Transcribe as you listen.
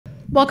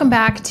Welcome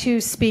back to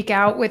Speak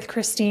Out with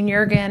Christine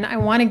Jurgen. I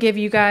want to give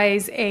you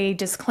guys a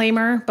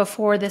disclaimer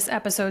before this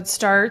episode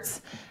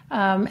starts,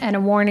 and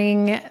a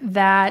warning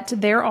that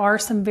there are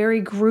some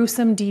very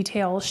gruesome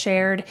details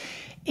shared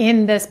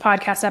in this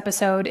podcast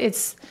episode.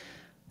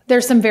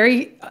 There's some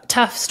very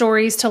tough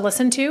stories to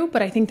listen to,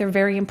 but I think they're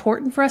very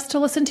important for us to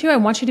listen to. I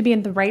want you to be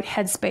in the right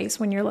headspace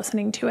when you're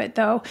listening to it,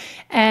 though.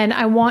 And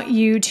I want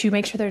you to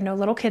make sure there are no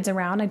little kids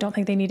around. I don't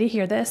think they need to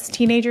hear this.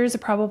 Teenagers are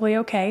probably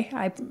okay.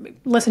 I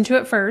listened to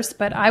it first,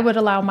 but I would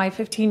allow my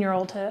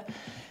 15-year-old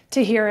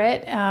to hear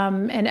it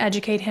and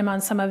educate him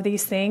on some of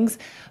these things.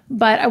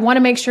 But I want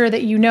to make sure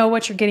that you know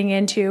what you're getting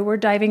into. We're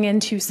diving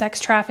into sex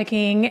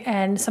trafficking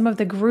and some of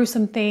the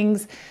gruesome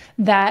things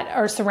that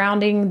are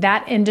surrounding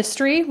that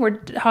industry. We're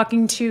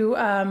talking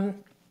to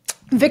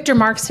Victor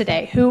Marx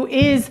today, who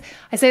is,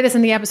 I say this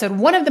in the episode,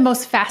 one of the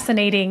most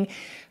fascinating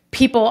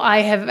people I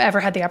have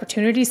ever had the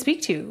opportunity to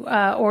speak to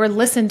or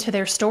listen to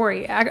their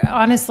story.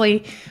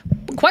 Honestly,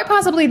 quite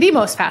possibly the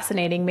most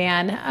fascinating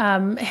man.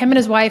 Him and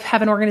his wife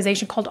have an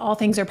organization called All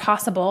Things Are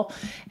Possible,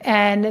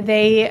 and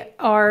they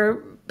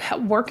are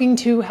working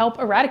to help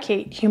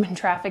eradicate human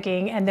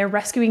trafficking, and they're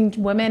rescuing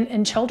women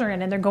and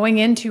children, and they're going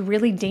into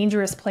really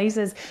dangerous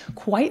places,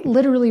 quite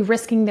literally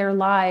risking their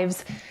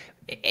lives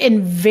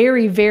in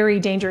very, very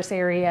dangerous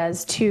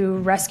areas to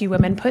rescue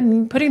women,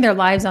 putting their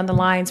lives on the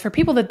lines for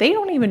people that they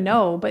don't even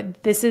know,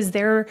 but this is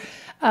their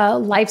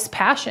life's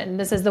passion.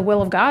 This is the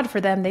will of God for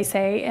them, they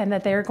say, and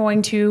that they're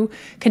going to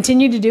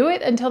continue to do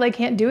it until they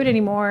can't do it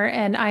anymore.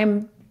 And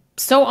I'm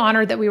so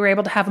honored that we were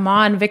able to have him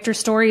on. Victor's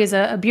story is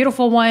a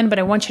beautiful one, but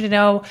I want you to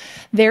know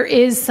there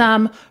is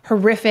some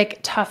horrific,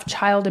 tough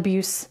child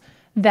abuse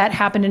that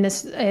happened in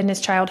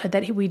his childhood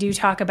that we do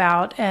talk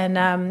about.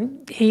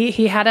 And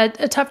he had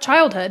a tough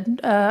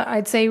childhood,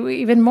 I'd say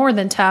even more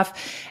than tough.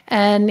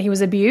 And he was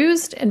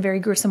abused in very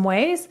gruesome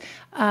ways.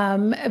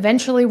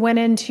 Eventually went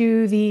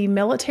into the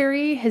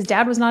military. His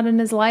dad was not in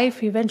his life.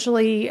 He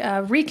eventually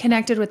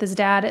reconnected with his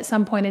dad at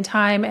some point in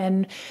time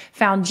and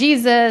found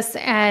Jesus.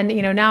 And,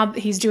 now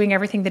he's doing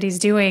everything that he's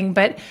doing.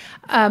 But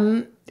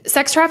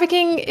sex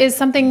trafficking is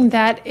something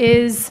that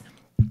is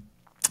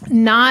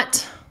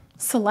not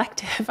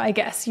selective, I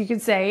guess you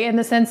could say, in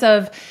the sense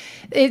of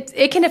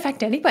it can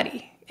affect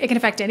anybody. It can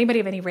affect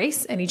anybody of any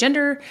race, any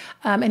gender,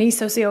 any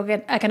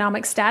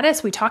socioeconomic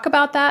status. We talk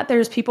about that.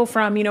 There's people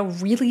from,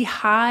 really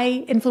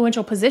high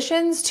influential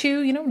positions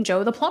to,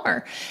 Joe the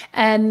plumber.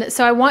 And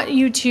so I want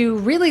you to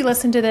really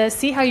listen to this,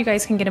 see how you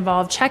guys can get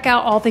involved. Check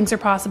out All Things Are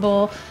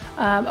Possible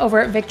over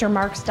at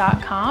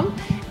victormarx.com.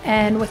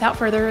 And without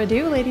further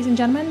ado, ladies and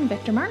gentlemen,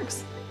 Victor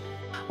Marx.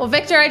 Well,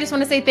 Victor, I just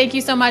want to say thank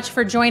you so much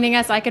for joining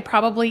us. I could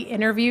probably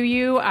interview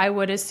you, I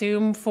would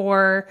assume,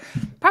 for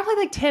probably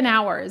like 10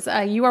 hours.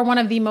 You are one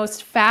of the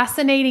most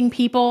fascinating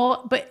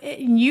people, but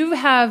you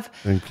have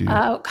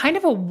kind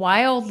of a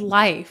wild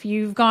life.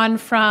 You've gone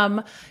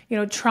from,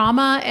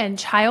 trauma and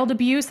child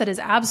abuse that is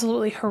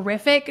absolutely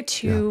horrific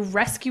to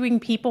rescuing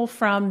people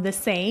from the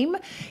same.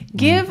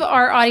 Give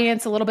our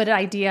audience a little bit of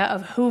idea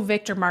of who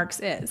Victor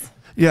Marx is.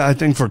 Yeah, I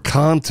think for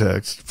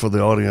context for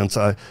the audience,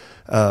 I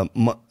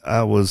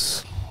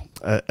was...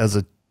 as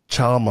a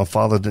child, my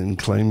father didn't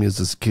claim me as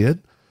his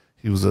kid.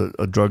 He was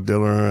a drug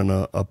dealer and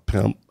a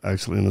pimp,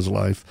 actually, in his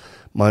life.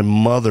 My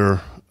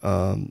mother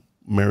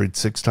married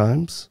 6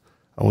 times.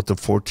 I went to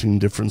 14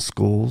 different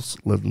schools,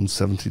 lived in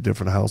 17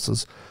 different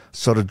houses.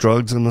 Started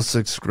drugs in the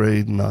 6th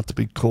grade, not to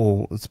be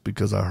cool. It's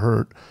because I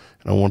hurt,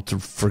 and I want to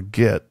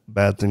forget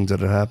bad things that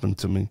had happened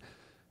to me.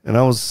 And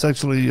I was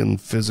sexually and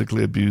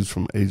physically abused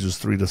from ages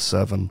 3 to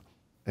 7.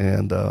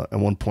 And at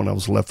one point, I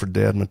was left for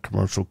dead in a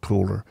commercial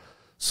cooler.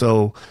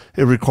 So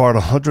it required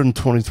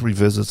 123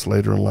 visits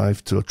later in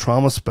life to a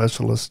trauma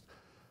specialist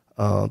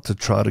to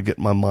try to get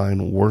my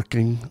mind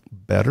working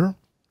better,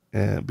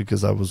 and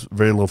because I was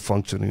very low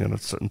functioning at a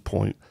certain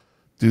point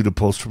due to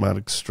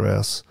post-traumatic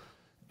stress.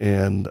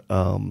 And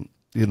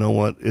you know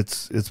what?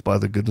 It's by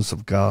the goodness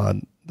of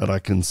God that I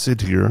can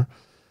sit here.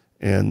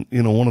 And,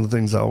 one of the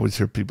things I always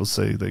hear people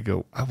say, they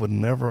go, I would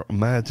never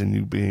imagine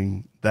you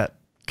being that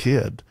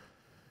kid.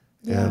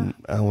 Yeah. And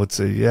I would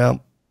say, yeah.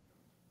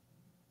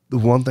 The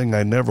one thing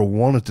I never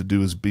wanted to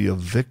do is be a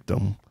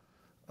victim,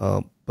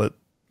 but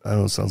I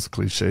know it sounds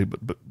cliche,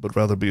 but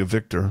rather be a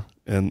victor.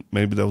 And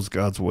maybe that was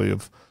God's way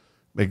of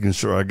making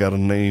sure I got a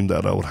name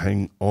that I would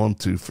hang on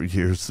to for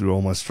years through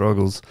all my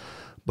struggles.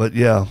 But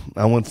yeah,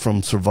 I went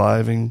from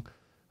surviving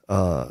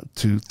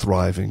to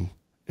thriving,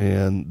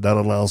 and that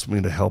allows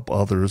me to help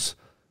others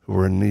who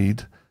are in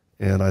need.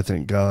 And I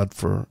thank God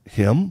for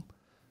him,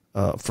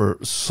 for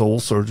soul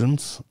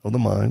surgeons of the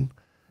mind,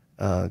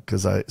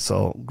 because I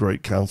saw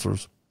great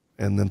counselors.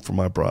 And then for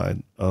my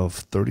bride of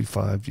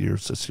 35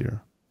 years this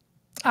year.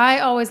 I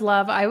always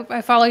love,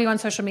 I follow you on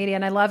social media,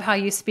 and I love how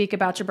you speak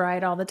about your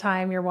bride all the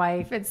time, your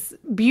wife. It's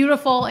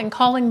beautiful, and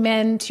calling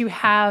men to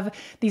have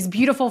these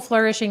beautiful,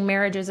 flourishing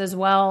marriages as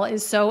well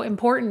is so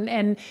important.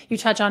 And you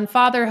touch on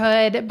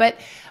fatherhood, but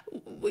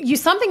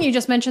something you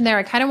just mentioned there,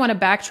 I kind of want to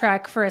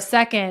backtrack for a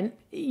second.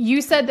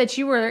 You said that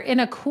you were in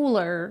a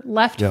cooler,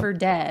 left for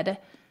dead.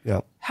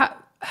 Yeah.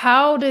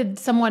 how did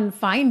someone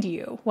find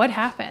you? What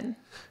happened?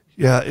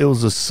 Yeah, it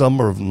was the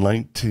summer of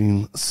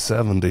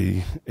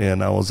 1970,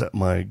 and I was at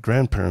my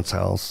grandparents'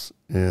 house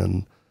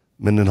in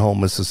Mendenhall,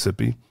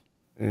 Mississippi,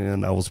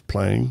 and I was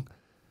playing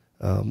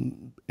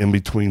in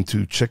between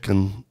two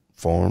chicken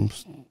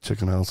farms,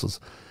 chicken houses,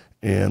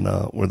 and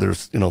where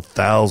there's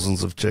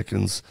thousands of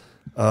chickens.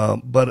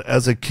 But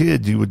as a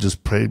kid, you would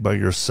just play by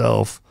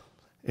yourself,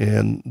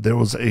 and there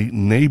was a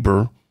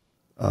neighbor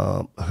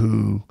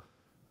young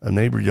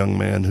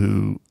man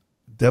who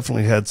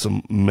definitely had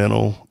some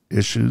mental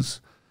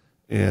issues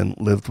and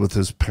lived with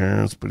his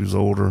parents, but he was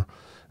older.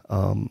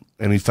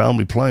 And he found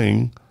me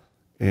playing,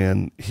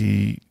 and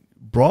he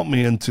brought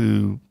me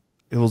into,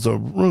 it was a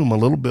room, a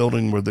little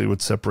building where they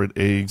would separate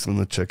eggs and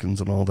the chickens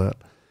and all that.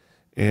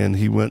 And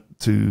he went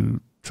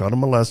to try to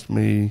molest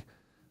me,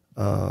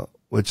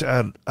 which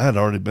I had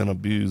already been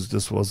abused.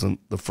 This wasn't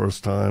the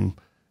first time,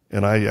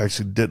 and I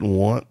actually didn't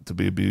want to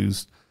be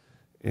abused.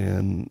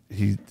 And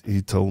he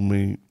told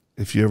me,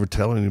 if you ever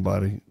tell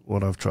anybody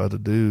what I've tried to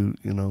do,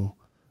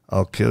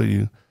 I'll kill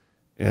you.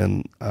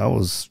 And I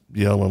was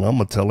yelling, I'm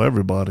going to tell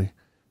everybody.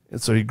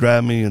 And so he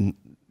grabbed me and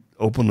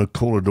opened the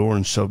cooler door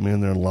and shoved me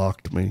in there and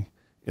locked me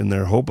in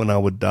there, hoping I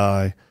would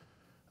die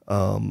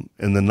and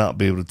then not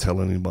be able to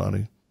tell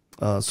anybody.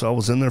 So I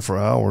was in there for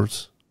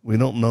hours. We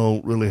don't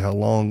know really how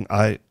long.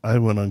 I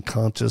went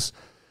unconscious.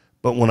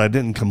 But when I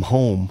didn't come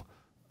home,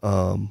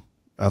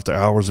 after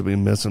hours of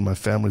being missing, my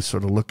family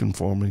started looking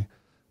for me,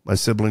 my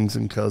siblings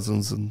and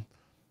cousins. And,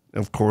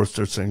 of course,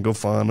 they're saying, go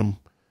find them.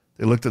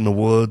 They looked in the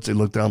woods. They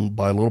looked down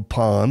by a little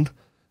pond.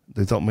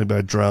 They thought maybe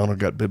I drowned or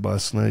got bit by a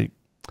snake.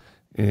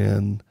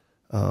 And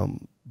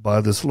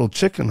by this little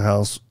chicken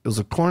house, it was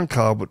a corn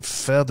cob with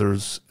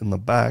feathers in the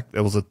back.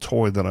 It was a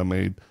toy that I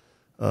made,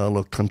 a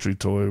little country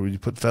toy where you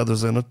put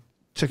feathers in a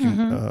chicken.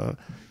 Mm-hmm.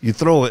 You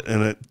throw it,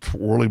 and it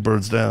whirly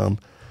birds down.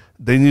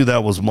 They knew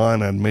that was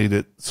mine. I'd made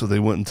it, so they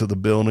went into the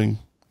building,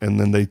 and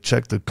then they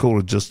checked the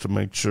cooler just to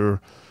make sure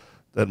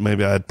that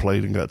maybe I had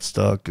played and got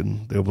stuck,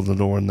 and they opened the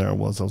door, and there I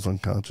was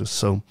unconscious.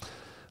 So,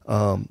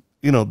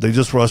 they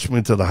just rushed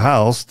me to the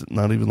house,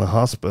 not even the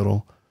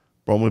hospital,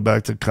 brought me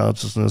back to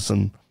consciousness,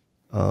 and,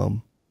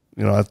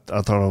 I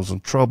thought I was in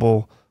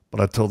trouble,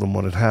 but I told them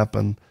what had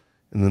happened,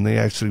 and then they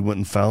actually went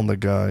and found the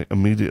guy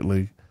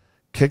immediately,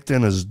 kicked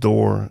in his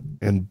door,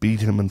 and beat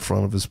him in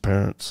front of his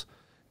parents,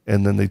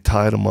 and then they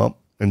tied him up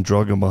and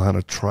drug him behind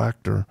a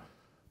tractor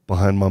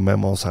behind my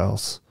mama's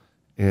house.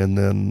 And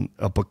then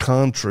a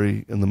pecan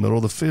tree in the middle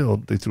of the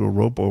field, they threw a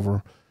rope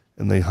over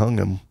and they hung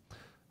him.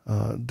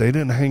 They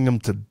didn't hang him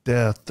to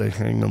death. They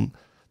hung him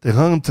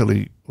till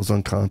he was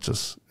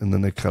unconscious, and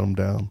then they cut him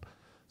down.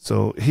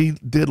 So he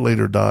did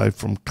later die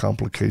from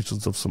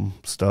complications of some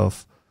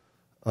stuff.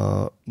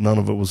 None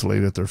of it was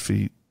laid at their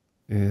feet.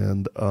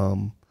 And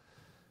that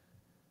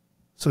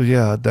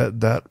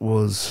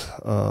was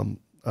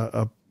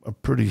a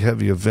pretty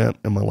heavy event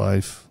in my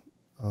life.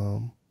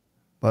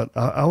 But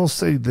I will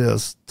say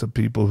this to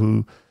people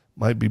who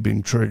might be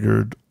being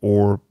triggered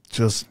or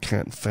just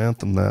can't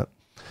fathom that.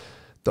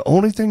 The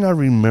only thing I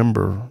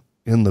remember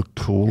in the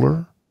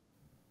cooler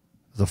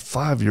as a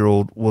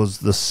 5-year-old was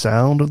the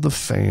sound of the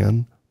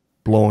fan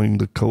blowing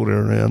the cold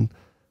air in,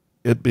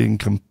 it being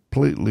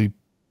completely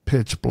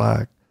pitch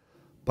black.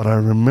 But I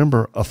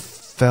remember a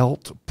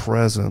felt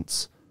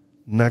presence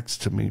next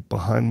to me,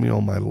 behind me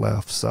on my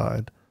left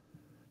side,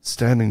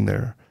 standing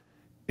there.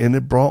 And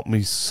it brought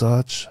me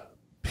such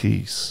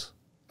peace.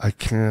 I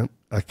can't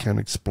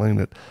explain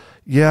it.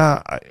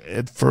 Yeah,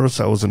 at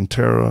first I was in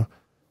terror,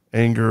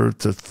 anger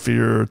to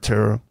fear,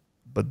 terror.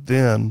 But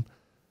then,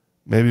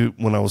 maybe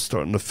when I was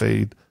starting to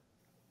fade,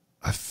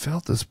 I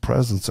felt this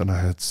presence and I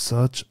had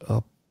such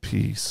a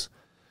peace.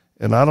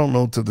 And I don't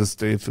know to this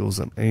day if it was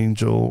an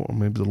angel or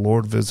maybe the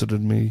Lord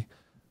visited me.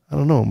 I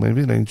don't know,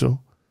 maybe an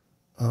angel.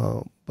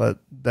 But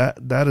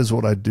that is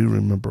what I do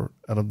remember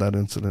out of that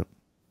incident.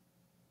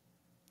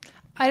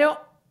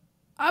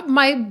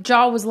 My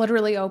jaw was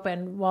literally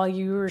open while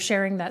you were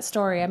sharing that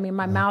story. I mean,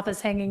 my mouth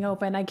is hanging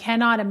open. I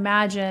cannot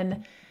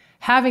imagine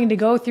having to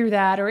go through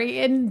that.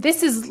 And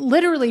this is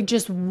literally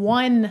just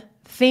one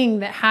thing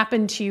that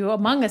happened to you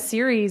among a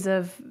series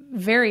of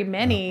very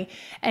many.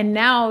 And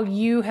now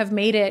you have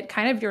made it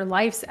kind of your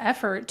life's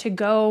effort to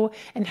go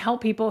and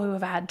help people who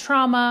have had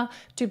trauma,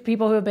 to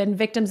people who have been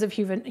victims of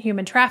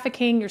human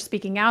trafficking. You're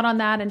speaking out on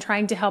that and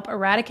trying to help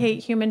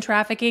eradicate human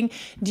trafficking.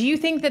 Do you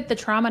think that the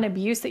trauma and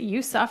abuse that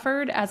you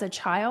suffered as a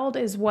child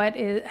is what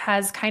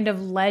has kind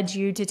of led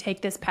you to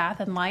take this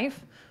path in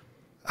life?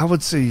 I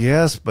would say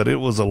yes, but it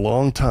was a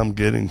long time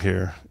getting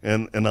here.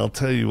 And I'll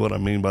tell you what I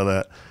mean by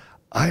that.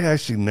 I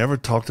actually never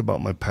talked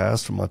about my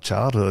past or my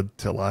childhood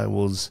till I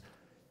was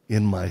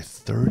in my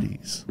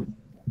 30s.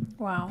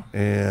 Wow.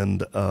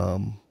 And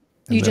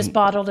you just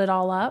bottled it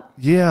all up?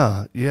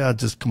 Yeah,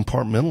 just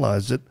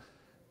compartmentalized it.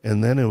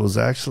 And then it was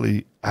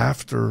actually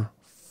after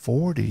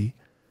 40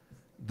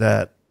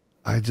 that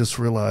I just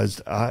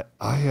realized I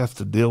have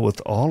to deal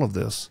with all of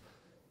this.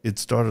 It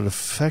started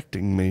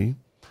affecting me.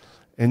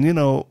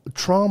 And,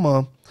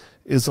 trauma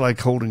is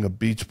like holding a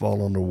beach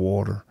ball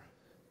underwater.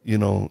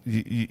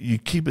 you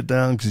keep it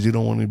down because you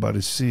don't want anybody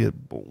to see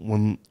it. But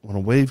when a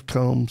wave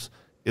comes,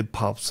 it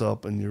pops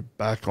up and you're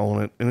back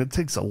on it. And it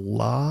takes a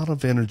lot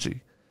of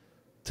energy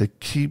to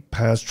keep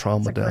past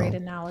trauma down. Great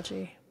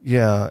analogy.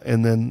 Yeah.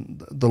 And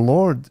then the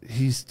Lord,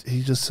 he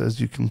just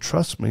says, you can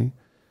trust me.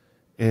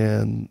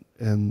 And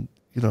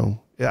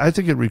I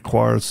think it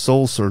requires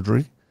soul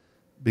surgery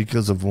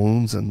because of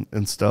wounds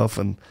and stuff.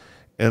 And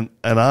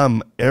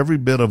I'm every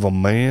bit of a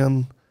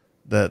man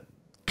that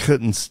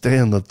couldn't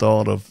stand the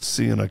thought of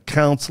seeing a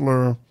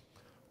counselor.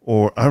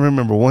 Or I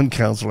remember one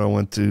counselor I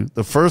went to,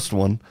 the first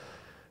one,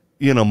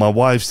 my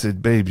wife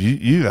said, babe,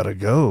 you got to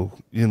go.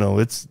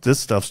 This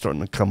stuff's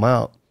starting to come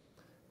out.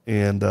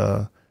 And,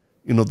 the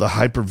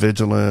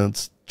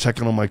hypervigilance,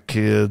 checking on my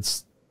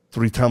kids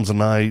 3 times a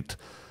night.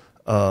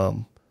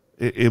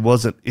 It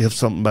wasn't if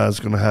something bad is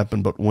going to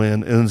happen, but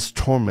when. And it's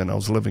torment. I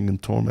was living in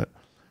torment.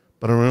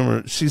 But I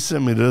remember she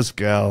sent me to this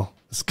gal,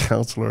 this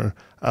counselor.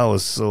 I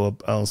was so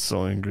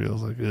angry. I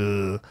was like,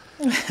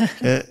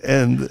 ugh.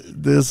 and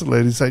this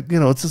lady's like,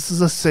 this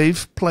is a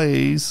safe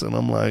place. And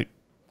I'm like,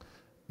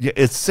 yeah,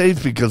 it's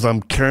safe because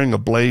I'm carrying a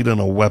blade and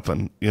a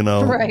weapon,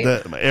 Right.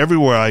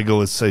 Everywhere I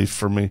go is safe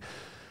for me.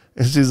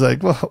 And she's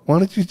like, well, why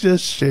don't you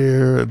just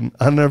share? And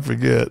I'll never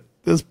forget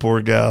this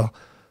poor gal.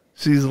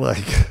 She's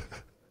like,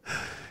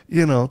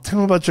 tell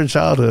me about your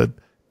childhood.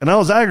 And I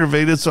was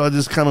aggravated, so I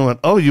just kind of went,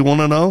 oh, you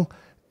want to know?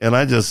 And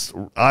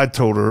I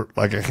told her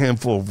like a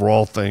handful of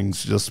raw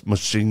things, just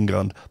machine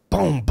gunned,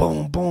 boom,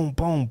 boom, boom,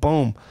 boom,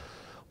 boom.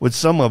 With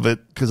some of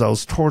it, because I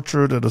was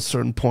tortured at a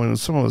certain point, and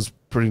some of it was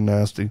pretty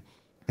nasty.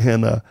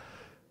 And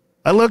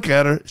I look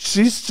at her,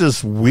 she's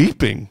just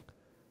weeping.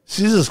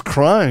 She's just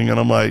crying. And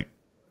I'm like,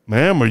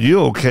 ma'am, are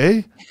you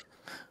okay?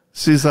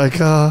 She's like,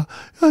 oh,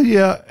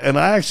 yeah. And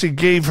I actually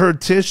gave her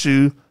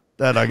tissue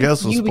that I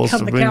guess was supposed to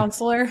be. You become the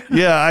counselor?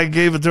 Yeah, I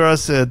gave it to her. I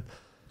said,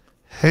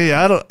 hey,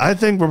 I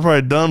think we're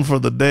probably done for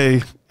the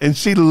day. And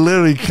she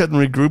literally couldn't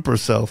regroup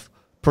herself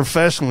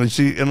professionally.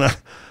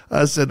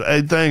 I said,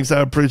 hey, thanks.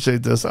 I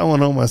appreciate this. I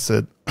went home. I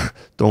said,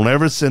 don't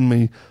ever send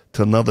me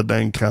to another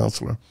dang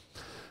counselor.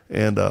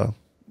 And,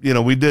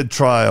 we did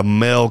try a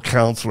male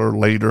counselor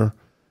later.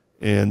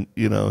 And,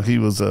 he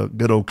was a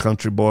good old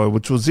country boy,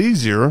 which was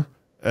easier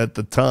at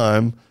the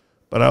time.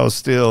 But I was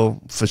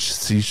still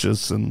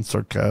facetious and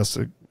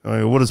sarcastic. I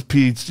mean, what does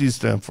PhD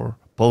stand for?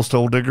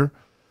 Post-hole digger?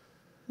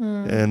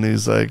 And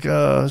he's like,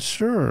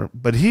 sure.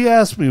 But he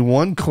asked me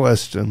one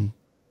question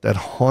that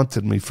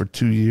haunted me for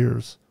 2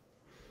 years.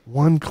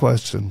 One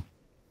question.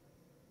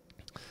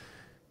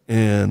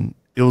 And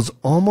it was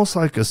almost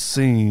like a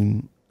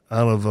scene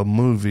out of a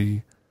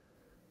movie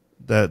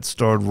that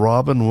starred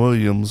Robin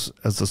Williams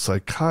as a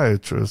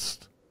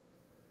psychiatrist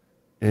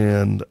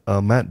and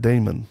Matt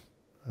Damon.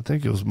 I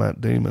think it was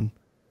Matt Damon.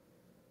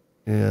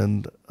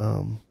 And,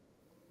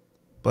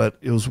 but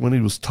it was when he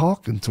was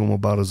talking to him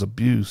about his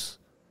abuse.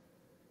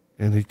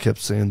 And he kept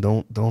saying,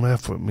 don't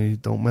F with me,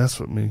 don't mess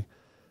with me,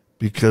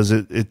 because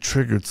it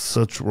triggered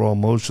such raw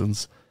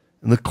emotions.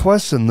 And the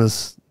question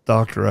this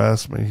doctor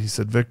asked me, he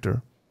said,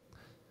 Victor,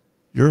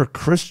 you're a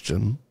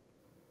Christian,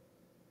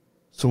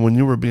 so when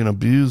you were being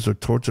abused or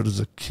tortured as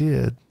a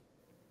kid,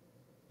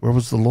 where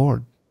was the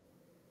Lord?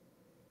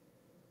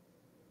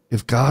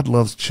 If God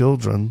loves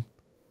children,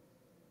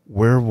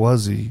 where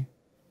was he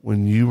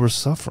when you were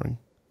suffering?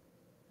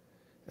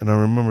 And I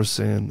remember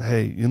saying,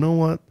 hey, you know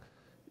what?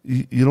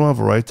 You don't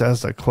have a right to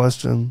ask that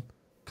question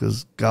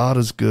because God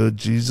is good.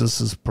 Jesus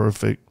is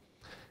perfect.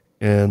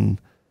 And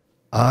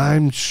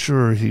I'm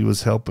sure he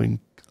was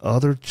helping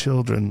other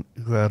children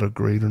who had a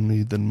greater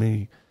need than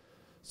me.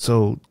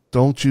 So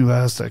don't you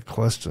ask that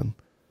question.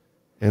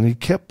 And he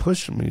kept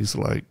pushing me. He's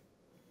like,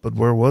 but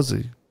where was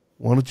he?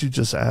 Why don't you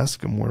just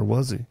ask him where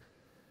was he?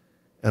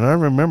 And I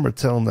remember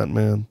telling that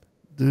man,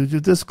 dude, you're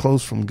this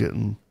close from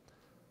getting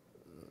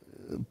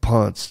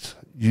punched.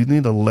 You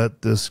need to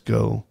let this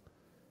go.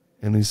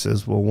 And he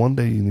says, well, one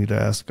day you need to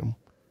ask him.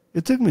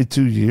 It took me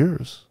 2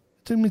 years.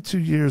 It took me 2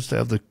 years to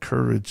have the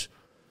courage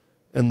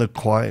and the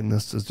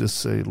quietness to just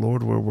say,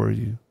 Lord, where were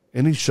you?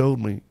 And he showed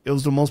me. It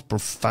was the most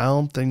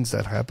profound things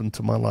that happened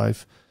to my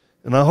life.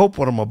 And I hope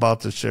what I'm about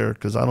to share,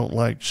 because I don't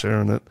like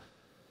sharing it,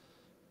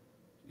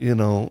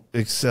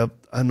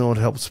 except I know it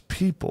helps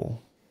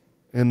people.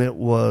 And it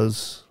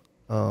was,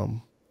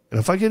 and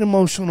if I get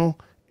emotional,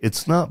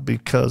 it's not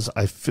because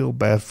I feel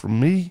bad for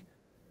me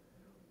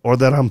or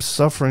that I'm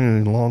suffering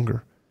any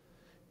longer.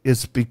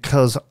 It's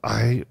because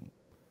I'm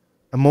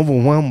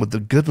overwhelmed with the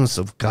goodness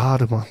of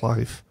God in my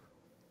life.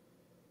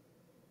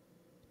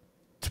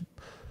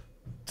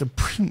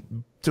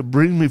 To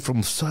bring me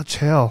from such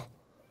hell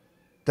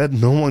that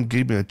no one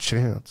gave me a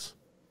chance.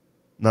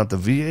 Not the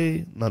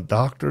VA, not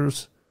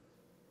doctors.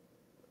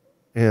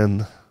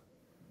 And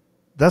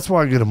that's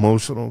why I get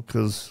emotional,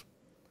 because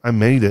I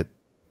made it.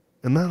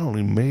 And not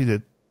only made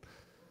it,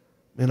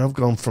 man, I've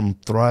gone from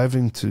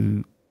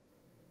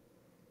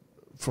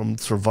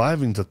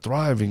surviving to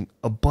thriving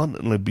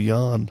abundantly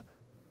beyond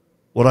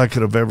what I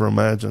could have ever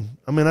imagined.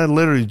 I mean, I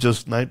literally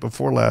just night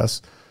before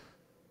last,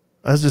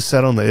 I just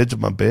sat on the edge of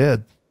my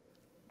bed.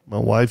 my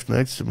wife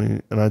next to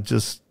me, and I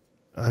just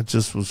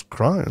was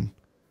crying.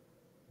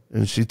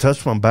 And she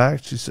touched my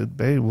back. She said,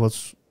 "Babe,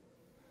 what's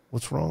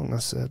wrong?" I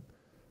said,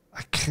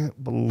 "I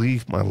can't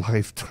believe my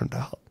life turned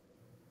out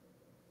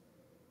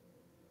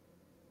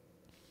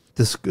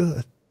this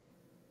good.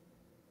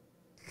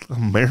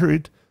 I'm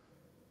married.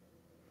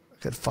 I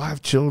got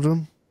 5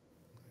 children.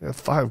 I got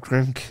 5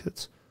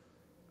 grandkids.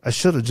 I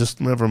should have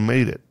just never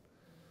made it."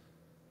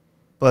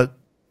 But,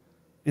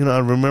 you know, I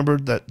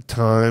remembered that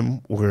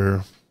time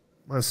where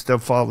my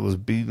stepfather was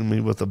beating me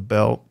with a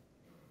belt.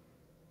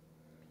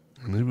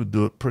 And he would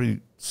do it pretty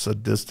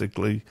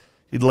sadistically.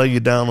 He'd lay you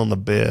down on the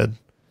bed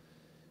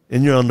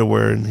in your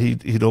underwear, and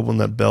he'd open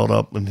that belt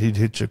up, and he'd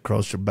hit you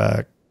across your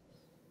back,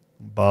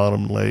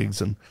 bottom,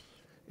 legs, and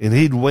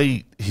he'd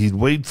wait. He'd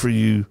wait for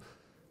you,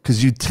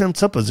 because you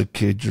tense up as a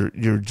kid.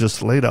 You're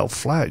just laid out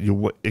flat.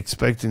 You're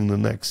expecting the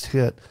next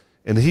hit,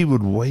 and he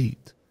would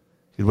wait.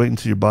 He'd wait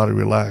until your body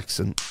relaxed,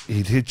 and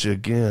he'd hit you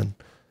again,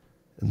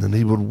 and then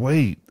he would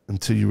wait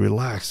until you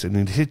relaxed, and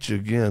he'd hit you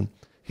again.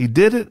 He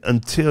did it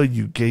until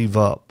you gave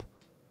up.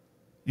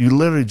 You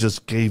literally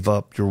just gave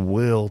up your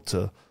will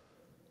to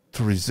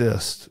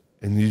resist,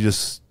 and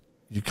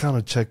you kind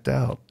of checked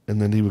out,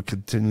 and then he would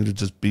continue to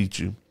just beat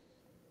you.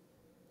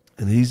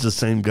 And he's the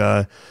same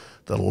guy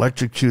that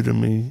electrocuted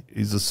me.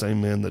 He's the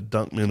same man that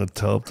dunked me in a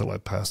tub till I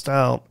passed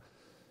out.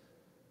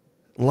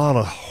 A lot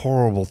of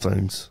horrible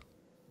things,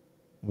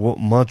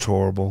 much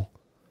horrible.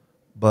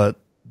 But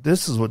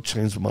this is what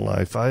changed my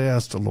life. I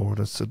asked the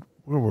Lord, I said,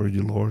 "Where were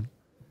you, Lord?"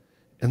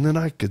 And then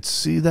I could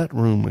see that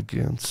room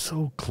again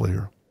so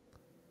clear.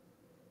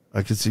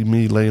 I could see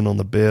me laying on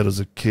the bed as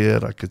a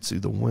kid. I could see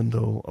the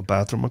window, a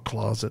bathroom, a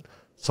closet.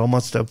 Saw my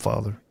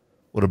stepfather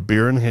with a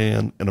beer in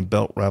hand and a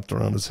belt wrapped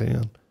around his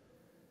hand.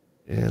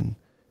 And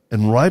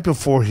right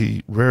before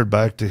he reared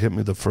back to hit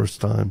me the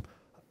first time,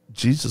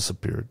 Jesus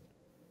appeared.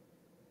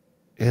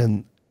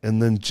 And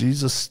then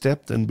Jesus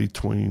stepped in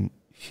between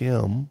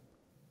him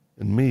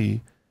and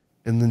me,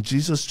 and then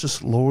Jesus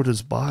just lowered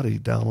his body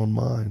down on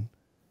mine.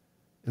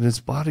 And his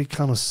body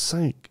kind of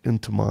sank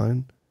into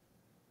mine.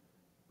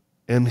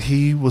 And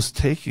he was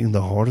taking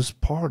the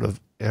hardest part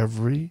of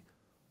every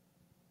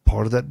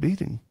part of that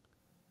beating.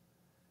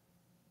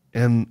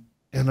 And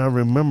I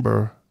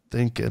remember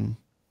thinking,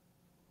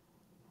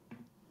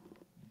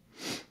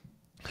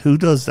 who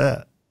does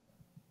that?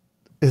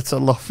 It's a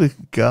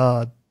loving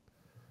God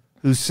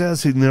who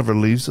says he never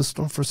leaves us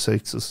nor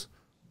forsakes us.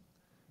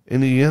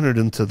 And he entered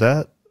into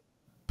that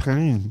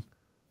pain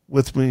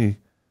with me,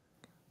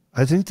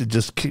 I think, to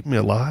just keep me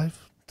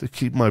alive, to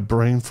keep my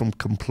brain from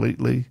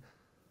completely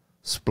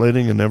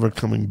splitting and never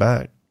coming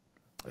back.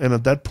 And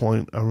at that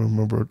point, I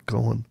remember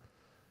going,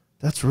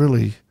 that's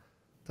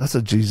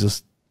a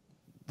Jesus,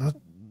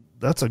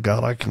 that's a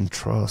God I can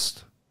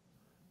trust.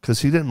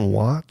 Because he didn't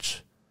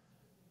watch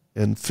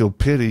and feel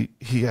pity.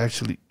 He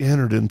actually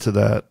entered into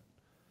that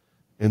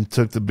and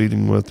took the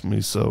beating with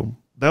me. So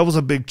that was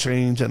a big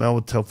change. And I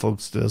would tell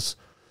folks this: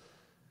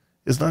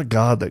 it's not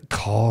God that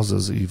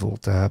causes evil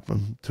to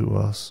happen to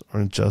us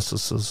or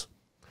injustices.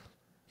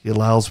 He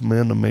allows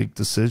men to make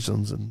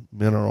decisions, and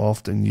men are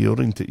often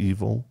yielding to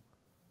evil.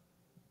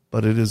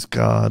 But it is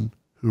God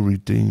who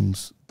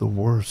redeems the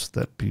worst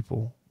that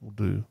people will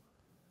do.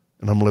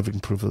 And I'm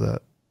living proof of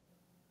that.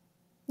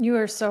 You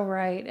are so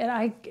right.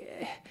 And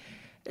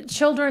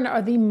children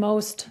are the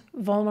most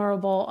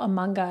vulnerable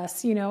among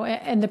us, you know,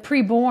 and the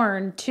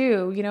preborn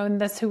too, you know, and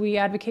that's who we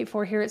advocate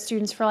for here at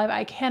Students for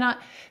Life.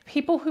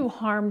 People who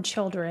harm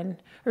children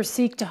or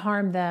seek to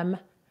harm them,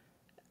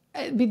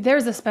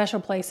 there's a special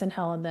place in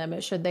hell in them,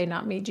 should they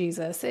not meet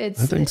Jesus. I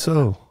think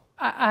so.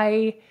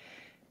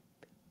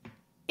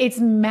 It's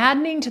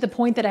maddening to the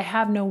point that I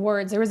have no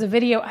words. There was a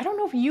video, I don't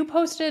know if you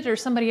posted it or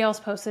somebody else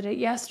posted it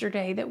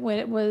yesterday, that when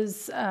it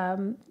was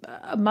a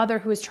mother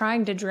who was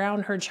trying to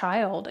drown her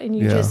child, and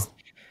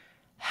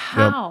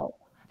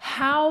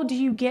how do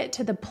you get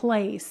to the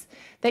place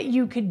that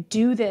you could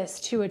do this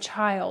to a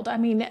child? I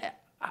mean,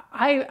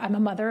 I'm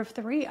a mother of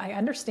 3. I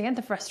understand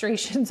the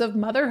frustrations of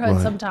motherhood.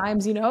 Right.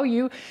 Sometimes, you know,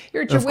 you're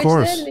at your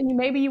wit's end, and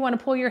maybe you want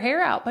to pull your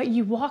hair out, but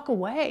you walk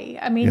away.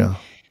 I mean,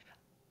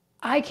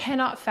 I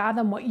cannot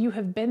fathom what you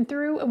have been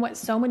through and what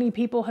so many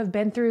people have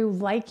been through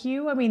like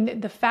you. I mean,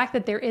 the fact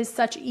that there is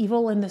such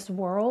evil in this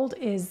world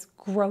is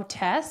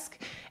grotesque.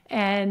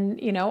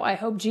 And, you know, I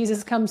hope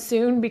Jesus comes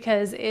soon,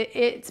 because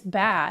it's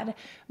bad.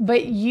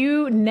 But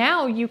you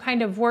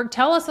kind of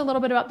tell us a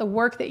little bit about the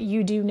work that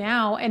you do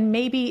now. And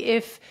maybe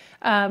if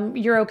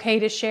you're okay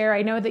to share,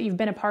 I know that you've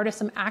been a part of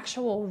some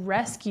actual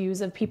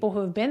rescues of people who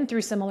have been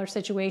through similar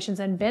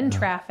situations and been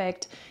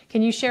trafficked.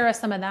 Can you share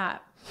us some of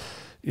that?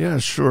 Yeah,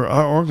 sure.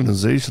 Our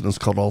organization is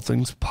called All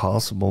Things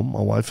Possible. My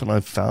wife and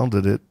I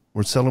founded it.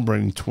 We're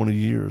celebrating 20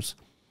 years.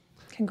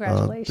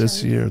 Congratulations.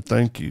 This year.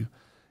 Thank you.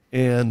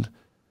 And,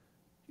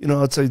 you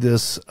know, I'd say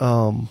this.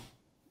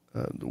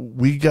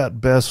 We got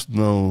best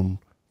known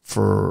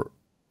for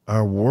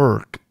our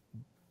work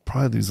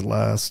probably these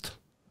last,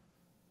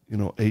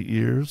 8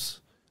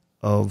 years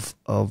of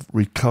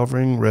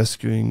recovering,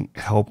 rescuing,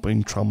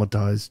 helping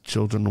traumatized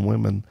children and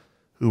women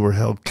who were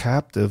held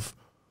captive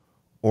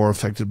or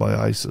affected by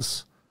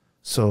ISIS.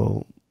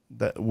 So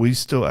that we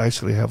still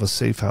actually have a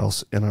safe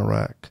house in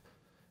Iraq,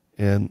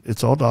 and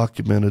it's all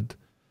documented.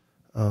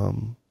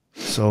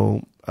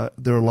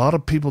 There are a lot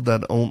of people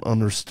that don't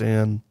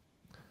understand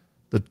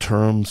the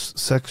terms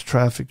sex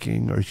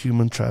trafficking or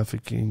human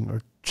trafficking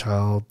or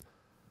child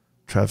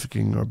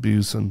trafficking or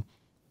abuse, and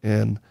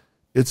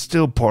it's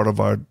still part of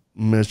our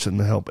mission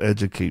to help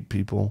educate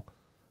people.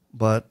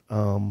 But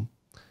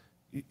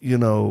you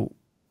know,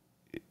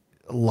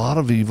 a lot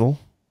of evil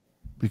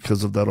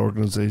because of that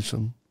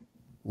organization,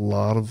 a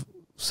lot of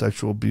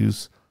sexual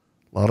abuse,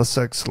 a lot of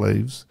sex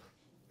slaves,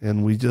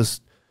 and we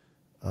just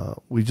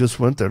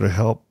went there to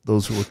help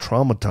those who were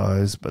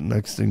traumatized. But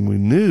next thing we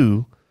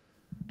knew,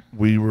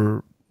 we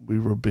were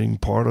being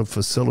part of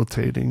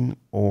facilitating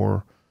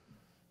or,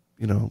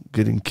 you know,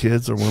 getting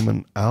kids or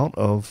women out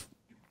of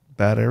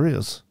bad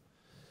areas.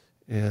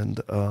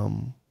 And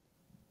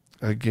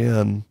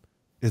again,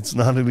 it's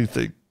not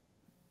anything.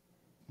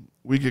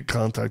 We get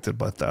contacted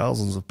by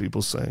thousands of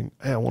people saying,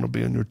 "Hey, I want to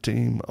be on your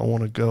team. I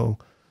want to go."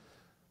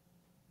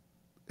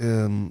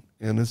 And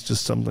it's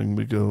just something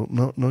we go,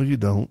 no, you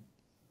don't.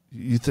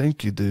 You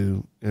think you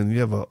do, and you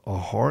have a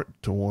heart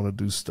to want to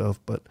do stuff,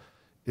 but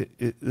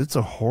it's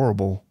a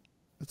horrible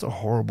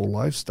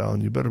lifestyle,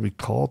 and you better be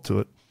called to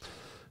it.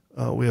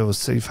 We have a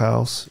safe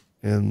house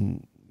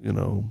in, you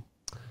know,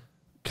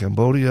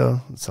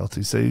 Cambodia,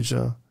 Southeast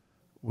Asia.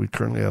 We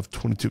currently have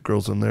 22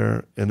 girls in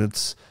there, and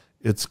it's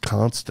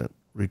constant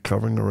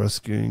recovering or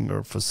rescuing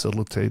or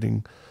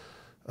facilitating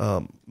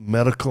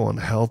medical and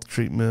health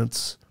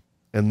treatments,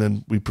 and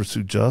then we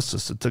pursue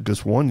justice. It took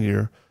us 1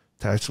 year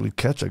to actually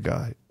catch a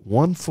guy,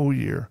 1 full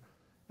year,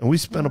 and we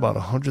spent about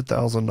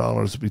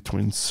 $100,000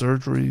 between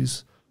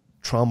surgeries,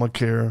 trauma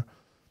care,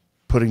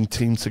 putting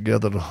teams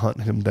together to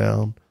hunt him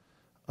down,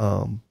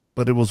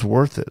 but it was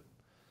worth it.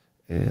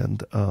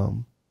 And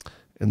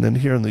then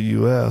here in the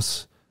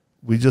U.S.,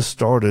 we just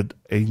started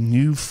a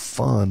new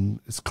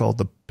fund. It's called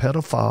the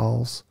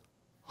Pedophiles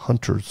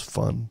Hunters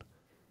Fund,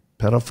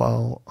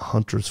 Pedophile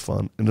Hunters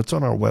Fund. And it's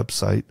on our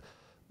website,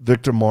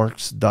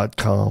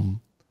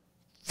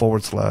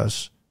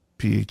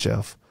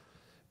 victormarx.com/PHF.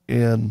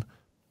 And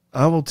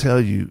I will tell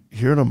you,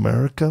 here in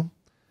America,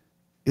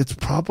 it's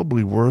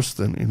probably worse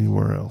than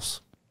anywhere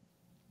else.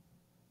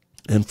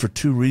 And for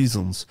 2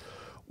 reasons.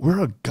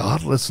 We're a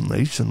godless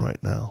nation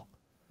right now.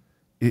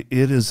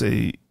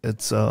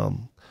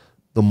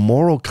 The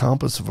moral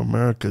compass of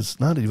America is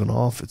not even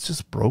off. It's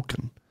just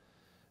broken.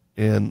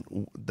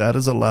 And that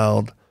has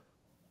allowed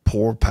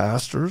poor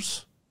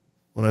pastors,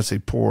 when I say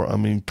poor, I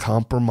mean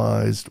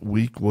compromised,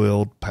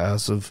 weak-willed,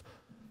 passive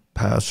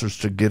pastors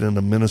to get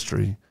into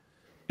ministry.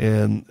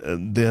 And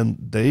then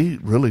they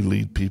really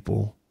lead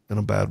people in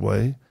a bad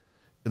way.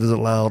 It has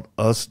allowed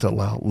us to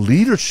allow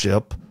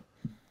leadership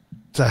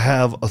to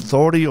have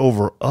authority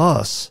over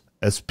us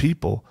as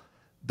people,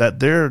 that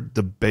they're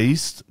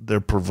debased, they're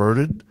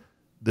perverted,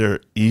 they're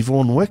evil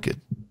and wicked,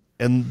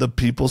 and the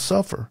people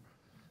suffer.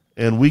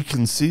 And we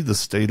can see the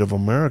state of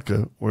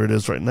America where it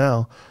is right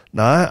now.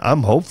 Now,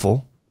 I'm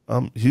hopeful.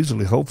 I'm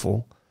hugely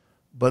hopeful.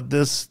 But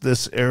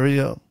this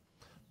area,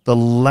 the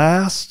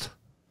last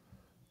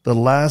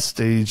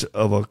stage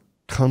of a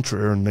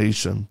country or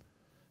nation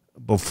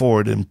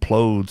before it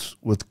implodes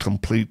with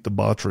complete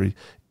debauchery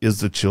is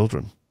the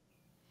children.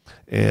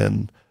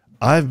 And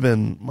my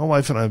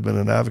wife and I have been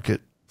an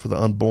advocate for the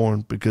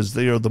unborn because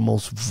they are the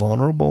most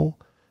vulnerable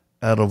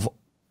out of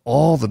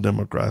all the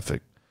demographic.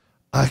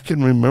 I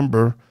can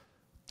remember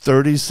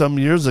 30-some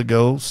years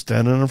ago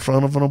standing in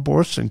front of an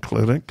abortion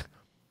clinic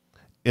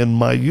in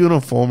my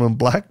uniform and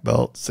black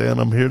belt saying,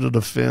 "I'm here to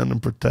defend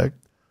and protect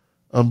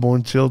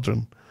unborn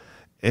children."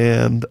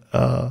 And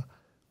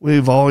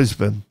we've always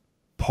been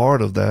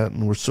part of that,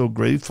 and we're so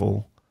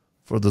grateful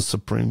for the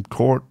Supreme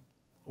Court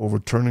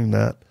overturning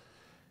that.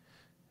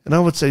 And I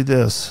would say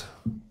this: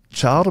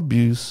 child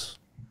abuse,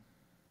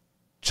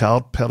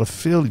 child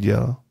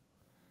pedophilia,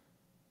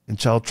 and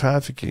child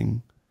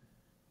trafficking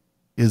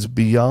is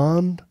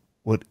beyond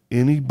what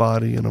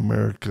anybody in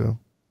America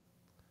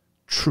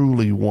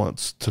truly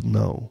wants to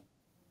know.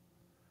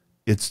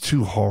 It's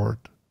too hard.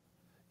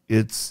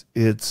 It's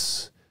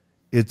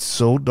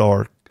so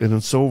dark and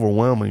it's so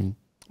overwhelming.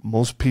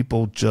 Most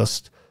people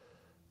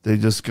they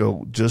just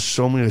go, just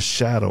show me a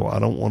shadow. I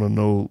don't want to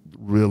know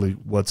really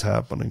what's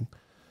happening.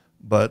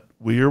 But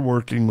we are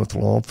working with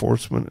law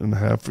enforcement and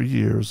have for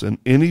years. And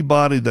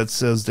anybody that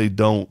says they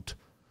don't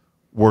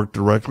work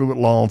directly with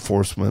law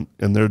enforcement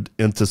and they're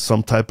into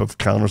some type of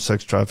counter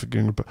sex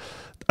trafficking,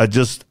 I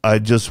just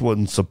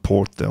wouldn't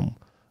support them.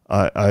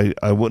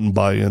 I wouldn't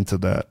buy into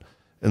that.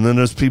 And then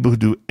there's people who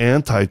do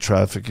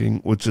anti-trafficking,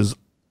 which is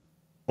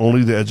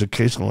only the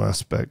educational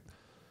aspect.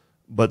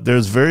 But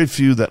there's very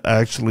few that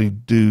actually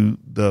do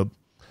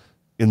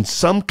in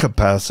some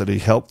capacity,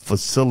 help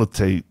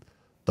facilitate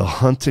the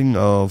hunting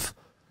of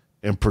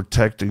and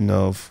protecting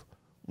of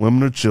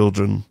women or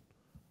children,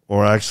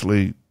 or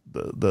actually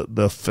the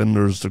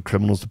offenders, the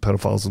criminals, the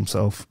pedophiles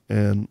themselves.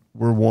 And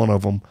we're one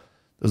of them.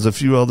 There's a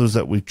few others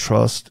that we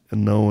trust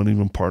and know and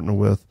even partner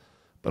with,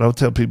 But I would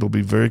tell people,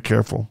 be very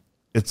careful.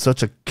 It's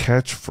such a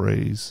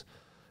catchphrase.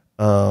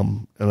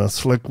 And a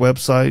slick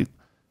website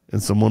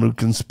and someone who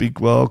can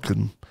speak well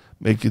can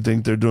make you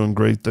think they're doing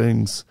great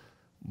things.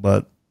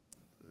 But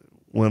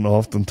when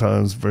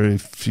oftentimes very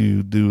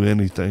few do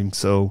anything.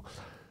 So,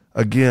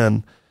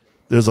 again,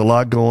 there's a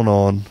lot going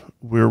on.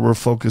 We're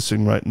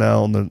focusing right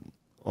now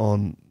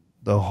on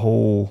the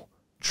whole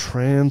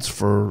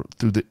transfer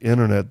through the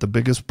internet. The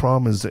biggest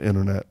problem is the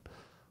internet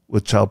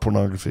with child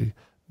pornography.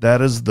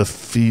 That is the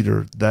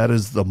feeder. That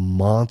is the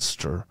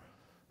monster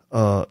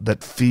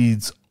that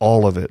feeds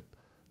all of it.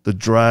 The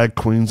drag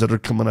queens that are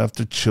coming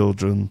after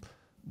children,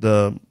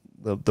 the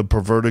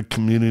perverted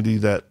community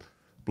that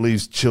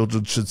believes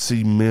children should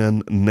see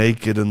men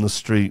naked in the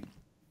street.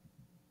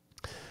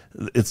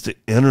 It's the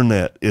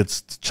internet.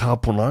 It's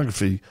child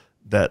pornography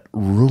that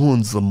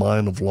ruins the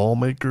mind of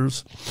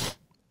lawmakers,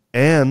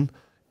 and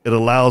it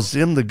allows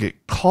them to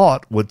get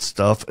caught with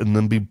stuff and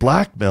then be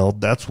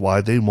blackmailed. That's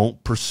why they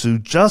won't pursue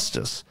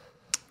justice.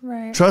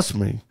 Right. Trust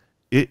me,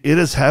 it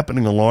is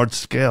happening on a large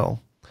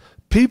scale.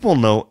 People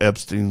know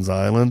Epstein's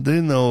Island.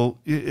 They know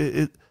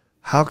it.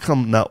 How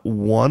come not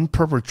one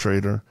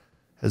perpetrator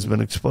has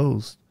been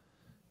exposed?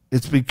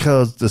 It's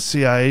because the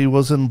CIA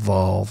was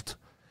involved,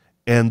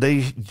 and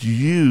they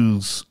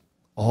use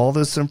all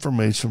this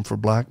information for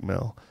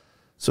blackmail.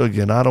 So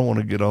again, I don't want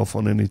to get off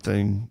on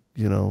anything,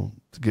 to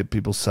get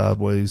people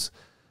sideways,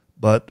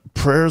 but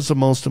prayer is the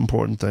most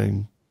important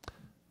thing.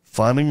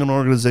 Finding an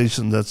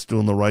organization that's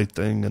doing the right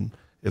thing, and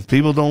if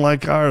people don't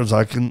like ours,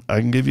 I can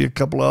give you a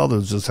couple of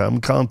others. Just have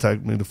them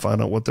contact me to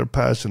find out what their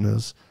passion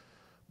is.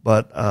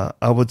 But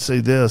I would say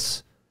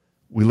this: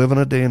 we live in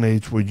a day and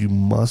age where you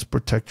must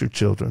protect your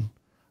children.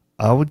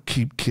 I would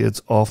keep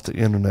kids off the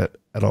internet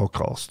at all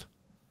cost.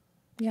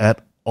 Yeah.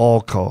 At all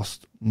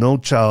cost. No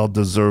child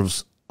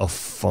deserves a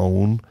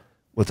phone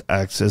with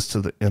access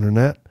to the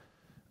internet.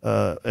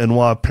 And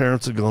while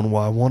parents are going,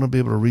 well, I want to be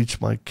able to reach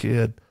my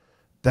kid,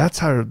 that's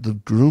how the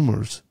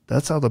groomers,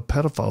 that's how the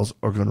pedophiles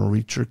are going to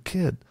reach your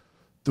kid,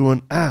 through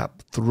an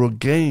app, through a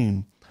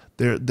game.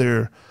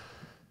 And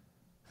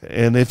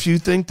if you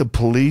think the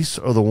police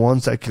are the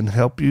ones that can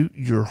help you,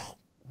 you're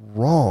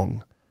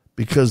wrong,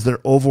 because they're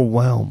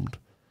overwhelmed.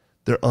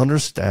 They're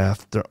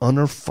understaffed, they're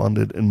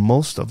underfunded, and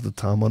most of the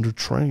time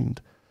undertrained.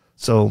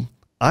 So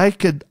I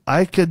could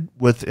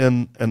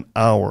within an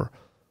hour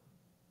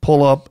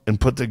pull up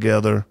and put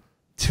together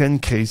 10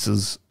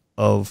 cases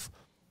of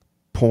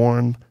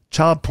porn,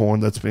 child porn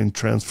that's being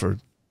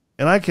transferred.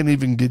 And I can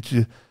even get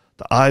you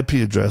the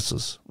IP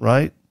addresses,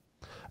 right?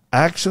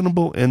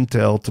 Actionable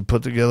intel to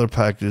put together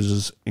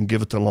packages and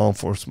give it to law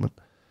enforcement.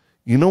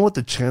 You know what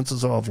the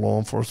chances are of law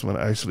enforcement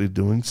actually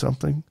doing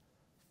something?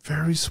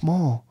 Very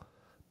small,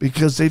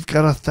 because they've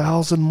got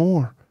 1,000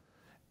 more,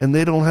 and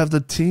they don't have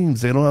the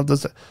teams. They don't have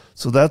this.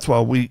 So that's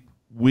why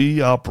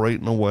we operate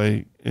in a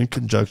way, in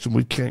conjunction.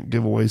 We can't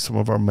give away some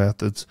of our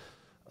methods,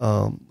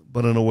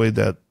 but in a way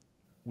that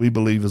we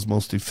believe is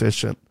most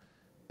efficient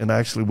and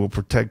actually will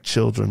protect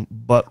children,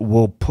 but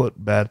will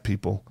put bad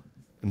people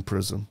in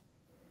prison.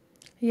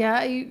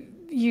 Yeah,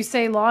 you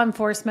say law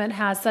enforcement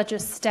has such a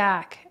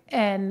stack,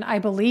 and I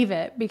believe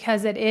it,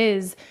 because it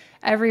is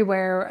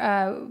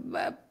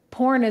everywhere.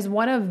 Porn is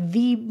one of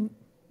the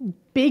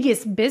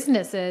biggest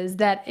businesses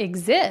that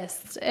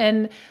exists.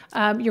 And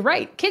you're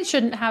right, kids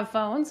shouldn't have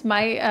phones,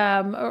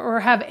 or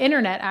have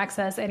internet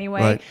access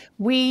anyway.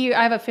 Right.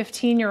 I have a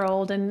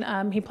 15-year-old,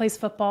 and he plays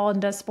football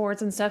and does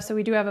sports and stuff, so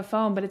we do have a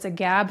phone, but it's a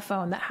Gab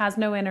phone that has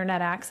no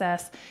internet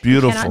access.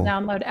 Beautiful. You cannot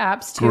download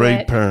apps to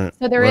Great it. parent.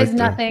 So there is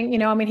nothing,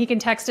 he can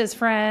text his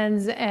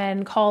friends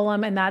and call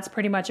them, and that's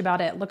pretty much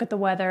about it. Look at the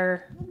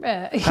weather.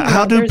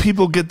 How do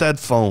people get that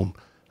phone?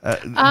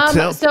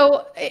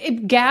 So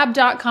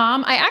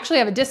Gab.com, I actually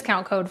have a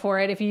discount code for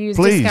it if you use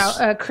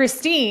discount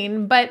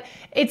Christine, but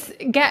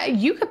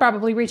you could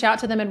probably reach out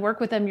to them and work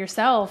with them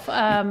yourself.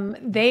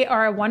 They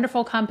are a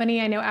wonderful company.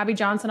 I know Abby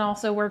Johnson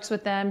also works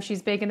with them.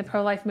 She's big in the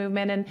pro-life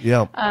movement, and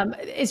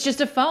it's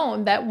just a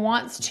phone that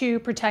wants to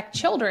protect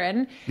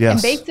children. Yes.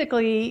 And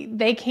basically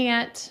they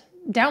can't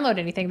download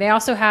anything. They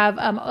also have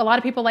a lot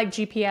of people like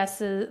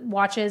GPS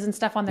watches and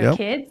stuff on their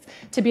kids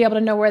to be able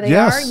to know where they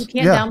are. You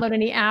can't download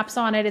any apps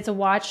on it. It's a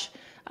watch.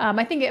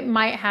 I think it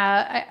might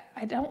have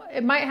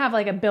it might have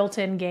like a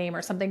built-in game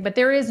or something, but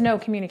there is no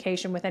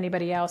communication with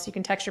anybody else. You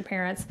can text your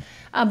parents,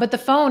 but the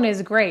phone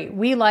is great.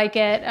 We like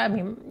it. I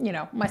mean,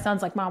 my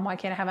son's like, Mom, why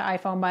can't I have an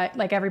iPhone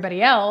like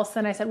everybody else?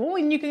 And I said, well,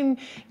 when you can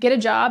get a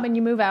job and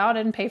you move out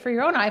and pay for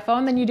your own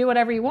iPhone, then you do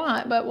whatever you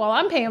want. But while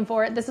I'm paying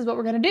for it, this is what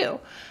we're going to do.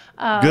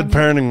 Good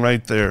parenting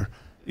right there.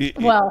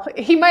 Well,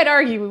 he might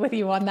argue with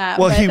you on that.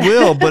 Well, he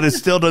will, but it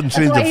still doesn't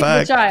change the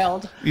fact. He's a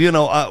child.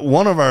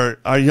 One of our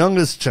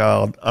youngest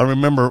child, I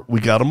remember we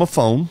got him a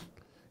phone,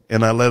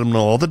 and I let him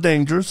know all the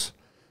dangers.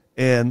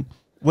 And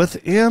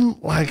within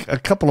like a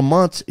couple of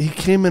months, he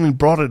came in and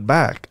brought it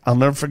back. I'll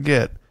never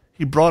forget.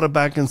 He brought it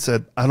back and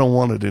said, I don't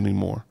want it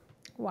anymore.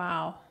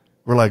 Wow.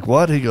 We're like,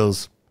 what? He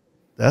goes,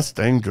 that's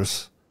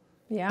dangerous.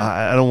 Yeah.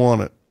 I don't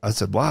want it. I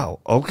said, wow,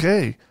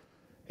 okay.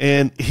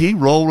 And he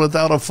rolled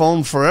without a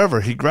phone forever.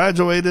 He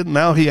graduated.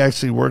 Now he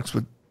actually works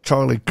with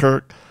Charlie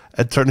Kirk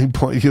at Turning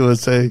Point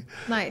USA.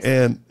 Nice.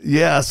 And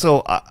yeah,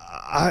 so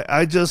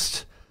I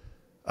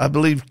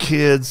believe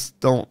kids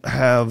don't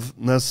have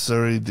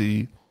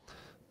necessarily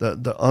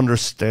the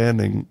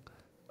understanding,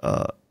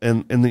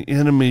 and the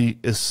enemy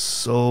is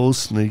so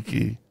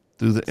sneaky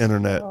through the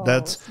internet.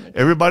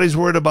 Everybody's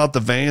worried about the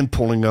van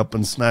pulling up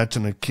and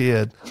snatching a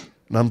kid,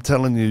 and I'm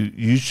telling you,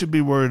 you should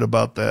be worried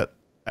about the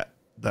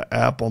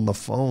app on the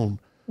phone.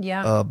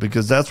 Yeah.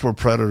 Because that's where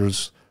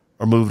predators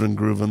are moving and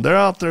grooving. They're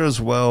out there as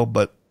well,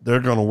 but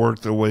they're going to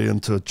work their way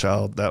into a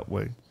child that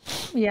way.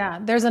 Yeah,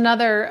 there's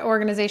another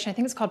organization, I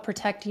think it's called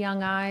Protect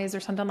Young Eyes or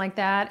something like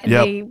that. And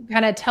Yep. they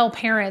kind of tell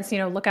parents,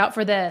 look out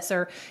for this,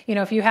 or,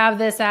 if you have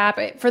this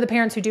app, for the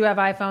parents who do have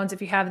iPhones, if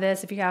you have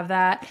this, if you have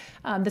that,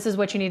 this is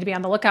what you need to be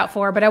on the lookout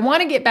for. But I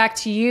want to get back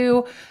to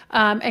you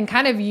and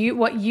kind of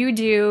what you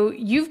do.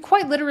 You've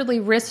quite literally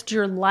risked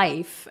your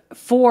life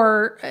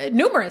for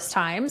numerous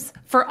times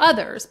for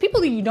others,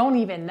 people that you don't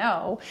even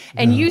know.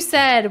 And you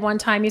said one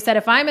time,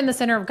 if I'm in the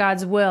center of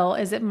God's will,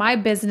 is it my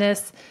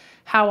business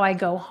how I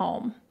go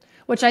home?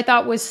 Which I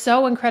thought was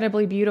so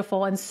incredibly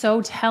beautiful and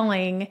so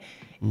telling.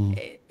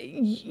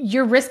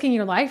 You're risking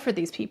your life for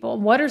these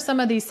people. What are some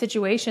of these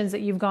situations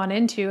that you've gone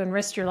into and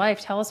risked your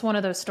life? Tell us one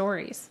of those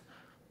stories.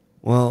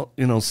 Well,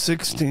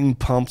 16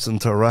 pumps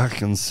into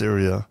Iraq and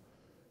Syria.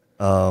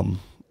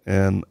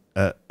 And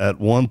at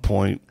one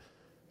point,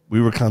 we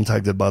were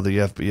contacted by the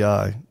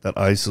FBI that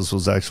ISIS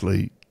was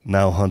actually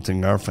now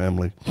hunting our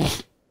family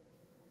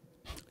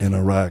in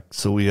Iraq.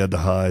 So we had to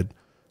hide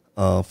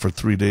for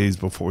 3 days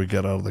before we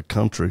got out of the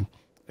country.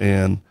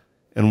 And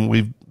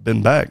we've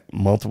been back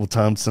multiple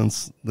times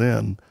since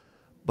then.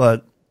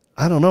 But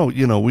I don't know,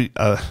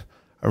 I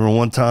remember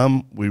one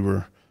time we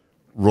were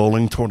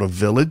rolling toward a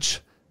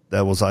village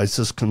that was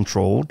ISIS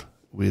controlled.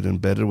 We had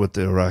embedded with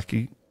the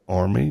Iraqi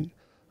army,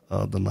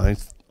 the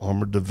 9th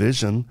Armored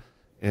Division,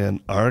 and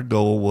our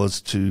goal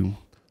was to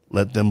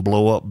let them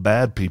blow up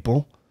bad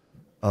people,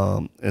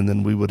 and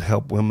then we would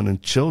help women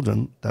and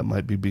children that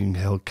might be being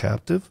held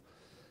captive.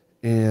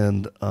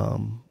 And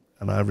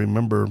I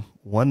remember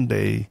one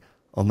day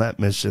on that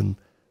mission,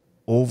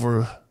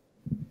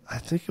 I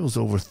think it was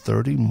over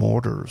 30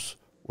 mortars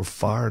were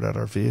fired at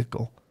our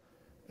vehicle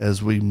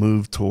as we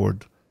moved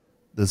toward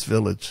this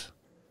village.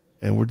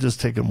 And we're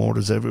just taking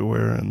mortars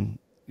everywhere. And,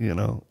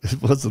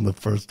 it wasn't the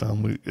first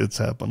time it's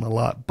happened a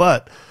lot.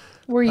 But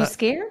were you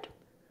scared?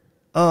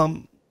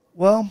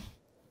 Well,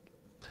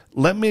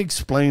 let me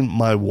explain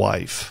my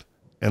wife,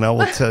 and I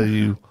will tell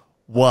you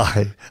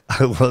why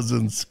I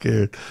wasn't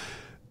scared.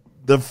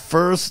 The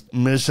first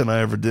mission I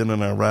ever did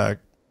in Iraq,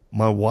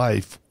 my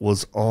wife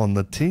was on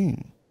the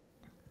team.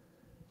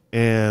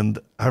 And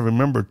I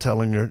remember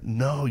telling her,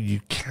 no,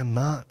 you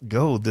cannot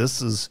go.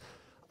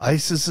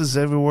 ISIS is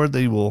everywhere.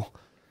 They will.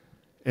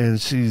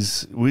 And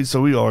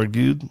so we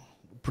argued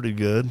pretty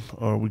good,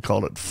 or we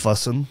call it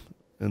fussing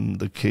in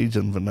the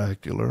Cajun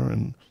vernacular.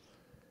 And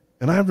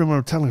I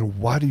remember telling her,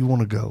 why do you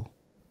want to go?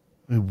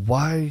 I mean,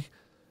 why?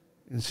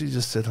 And she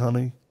just said,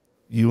 honey,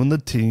 you and the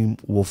team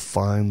will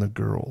find the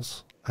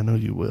girls. I know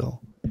you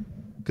will.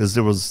 Because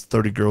there was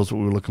 30 girls that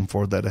we were looking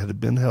for that had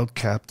been held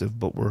captive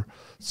but were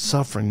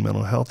suffering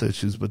mental health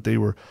issues. But they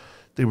were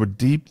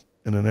deep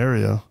in an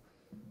area,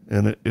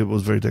 and it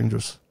was very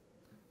dangerous.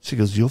 She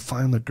goes, you'll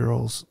find the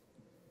girls.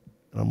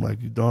 And I'm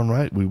like, you're darn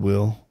right we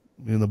will.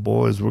 Me and the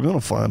boys, we're going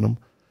to find them,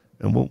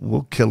 and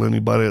we'll kill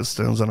anybody that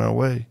stands in our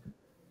way.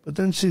 But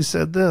then she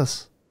said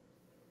this,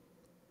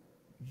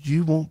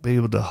 you won't be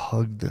able to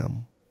hug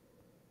them,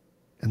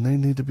 and they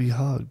need to be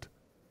hugged.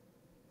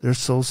 They're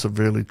so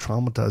severely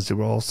traumatized. They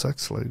were all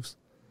sex slaves.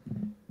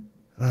 And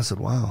I said,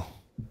 wow.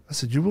 I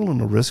said, you're willing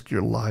to risk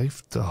your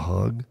life to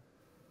hug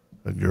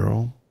a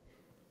girl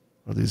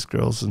or these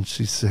girls? And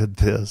she said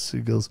this. She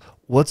goes,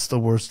 what's the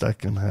worst that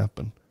can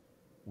happen?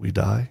 We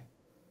die?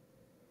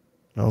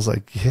 And I was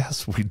like,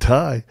 yes, we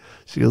die.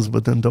 She goes,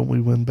 but then don't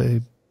we win,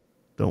 babe?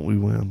 Don't we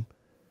win?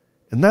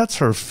 And that's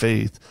her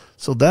faith.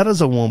 So that is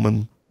a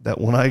woman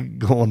that when I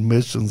go on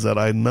missions that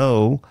I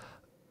know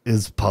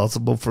is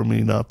possible for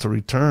me not to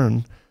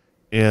return.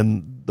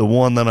 And the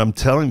one that I'm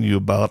telling you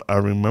about, I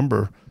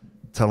remember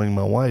telling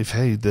my wife,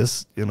 hey,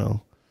 this, and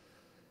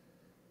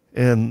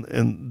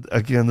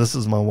again, this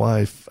is my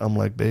wife. I'm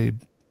like,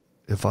 babe,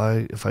 if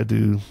I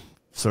do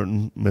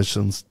certain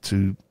missions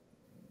to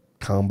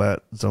combat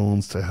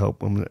zones to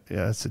help women,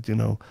 I said,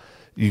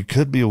 you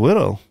could be a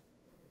widow.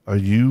 Have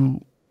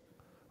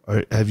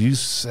you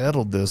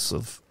settled this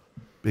of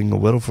being a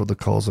widow for the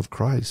cause of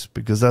Christ?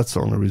 Because that's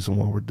the only reason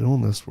why we're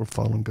doing this. We're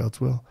following God's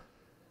will.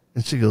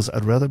 And she goes,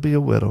 I'd rather be a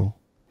widow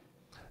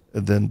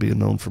than be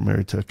known for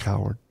married to a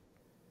coward.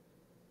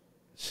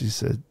 She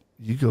said,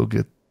 you go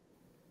get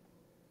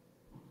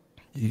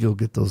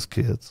those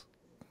kids.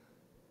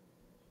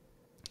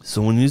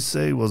 So when you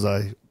say, was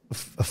I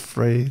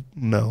afraid?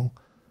 No.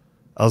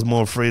 I was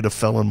more afraid of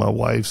failing my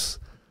wife's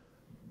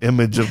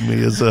image of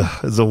me as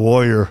a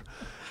warrior.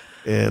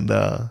 And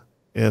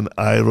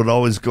I would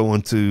always go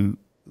into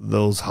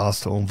those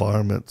hostile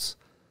environments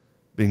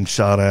being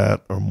shot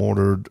at or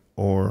mortared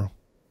or,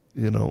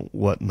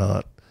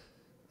 whatnot,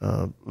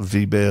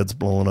 V-beds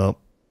blowing up,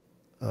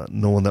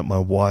 knowing that my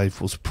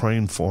wife was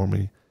praying for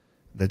me,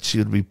 that she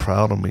would be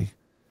proud of me,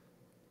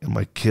 and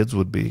my kids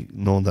would be,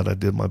 knowing that I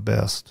did my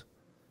best,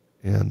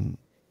 and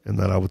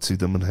that I would see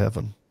them in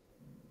heaven.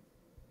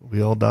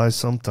 We all die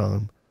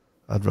sometime.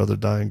 I'd rather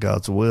die in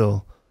God's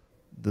will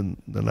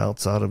than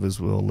outside of his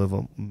will, live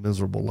a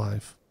miserable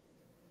life.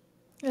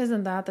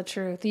 Isn't that the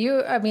truth?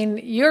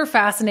 You're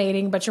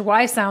fascinating, but your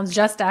wife sounds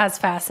just as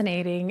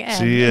fascinating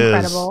and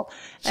incredible.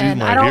 She's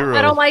my hero.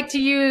 I don't like to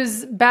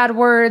use bad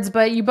words,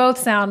 but you both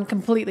sound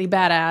completely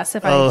badass.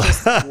 If I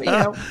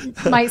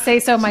just, might say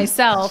so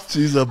myself.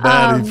 She's a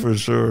baddie for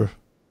sure.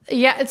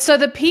 Yeah. So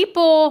the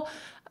people,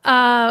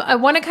 I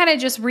want to kind of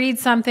just read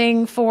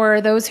something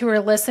for those who are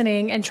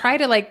listening and try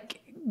to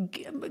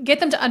get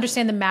them to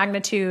understand the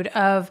magnitude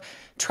of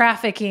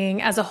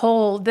trafficking as a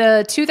whole.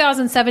 The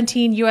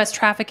 2017 U.S.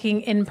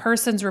 Trafficking in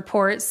Persons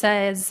report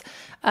says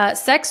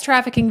sex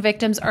trafficking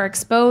victims are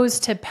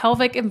exposed to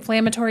pelvic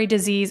inflammatory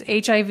disease,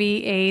 HIV,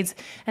 AIDS,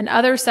 and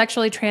other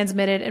sexually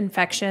transmitted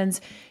infections.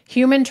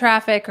 Human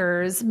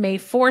traffickers may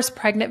force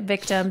pregnant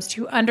victims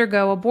to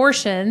undergo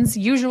abortions,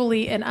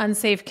 usually in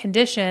unsafe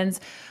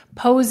conditions,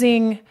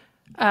 posing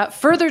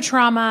further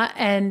trauma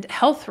and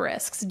health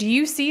risks. Do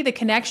you see the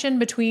connection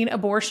between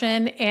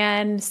abortion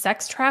and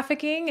sex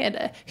trafficking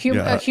and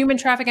human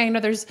trafficking? I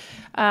know there's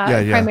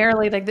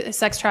primarily the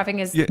sex trafficking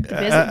is the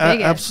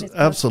biggest.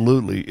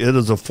 Absolutely. It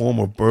is a form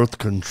of birth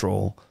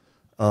control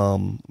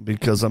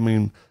because,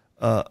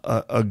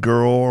 a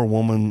girl or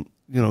woman,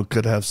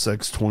 could have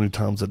sex 20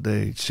 times a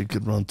day. She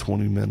could run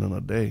 20 men in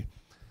a day.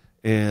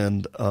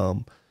 And,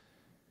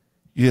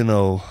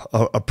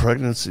 a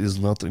pregnancy is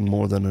nothing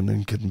more than an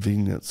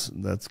inconvenience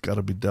that's got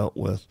to be dealt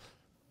with.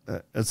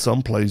 At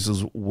some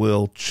places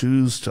will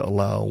choose to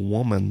allow a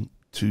woman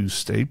to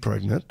stay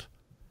pregnant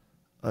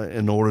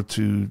in order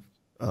to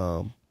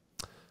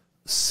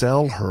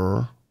sell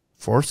her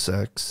for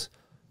sex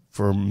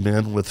for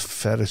men with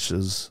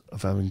fetishes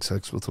of having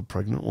sex with a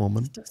pregnant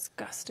woman. It's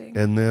disgusting.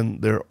 And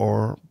then there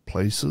are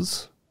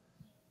places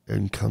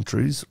and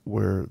countries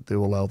where they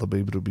will allow the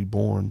baby to be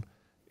born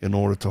in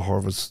order to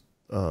harvest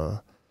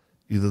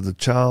either the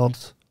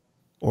child's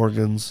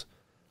organs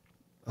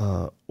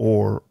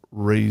or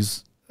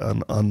raise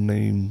an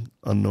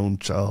unknown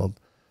child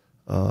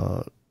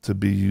to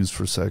be used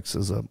for sex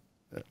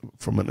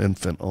from an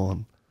infant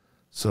on.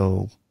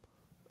 So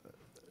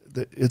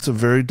it's a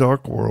very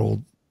dark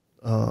world,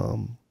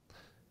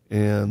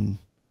 and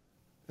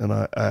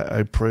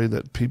I pray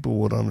that people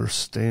would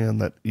understand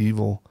that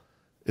evil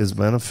is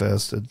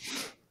manifested,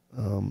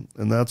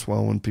 and that's why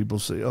when people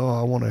say, "Oh,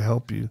 I want to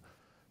help you,"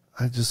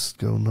 I just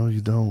go, no,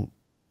 you don't.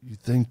 You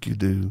think you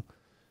do.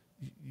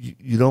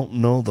 You don't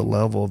know the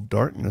level of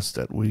darkness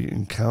that we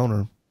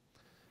encounter.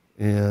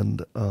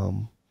 And,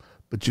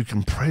 but you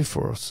can pray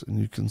for us and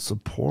you can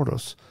support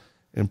us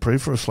and pray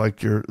for us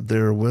like you're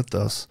there with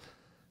us.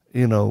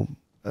 There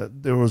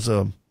was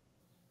one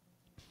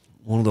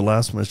of the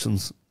last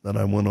missions that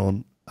I went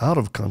on out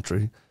of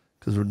country,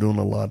 because we're doing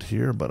a lot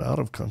here, but out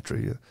of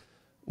country,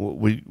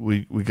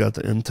 we got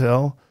the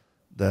intel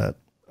that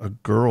a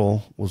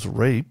girl was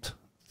raped,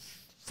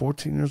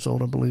 14 years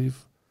old, I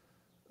believe,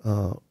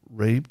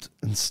 raped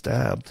and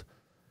stabbed.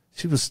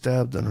 She was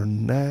stabbed in her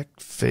neck,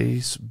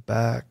 face,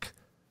 back.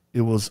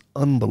 It was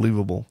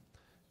unbelievable.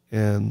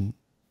 And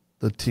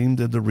the team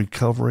did the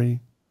recovery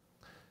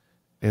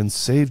and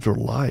saved her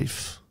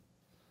life.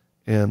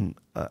 And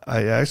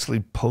I actually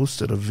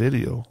posted a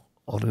video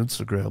on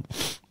Instagram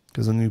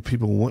because I knew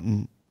people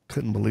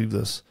couldn't believe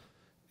this.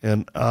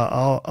 And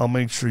I'll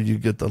make sure you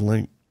get the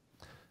link.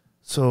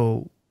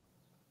 So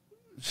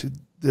she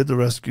did the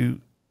rescue.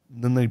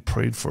 Then they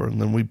prayed for her,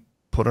 and then we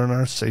put her in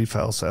our safe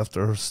house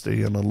after her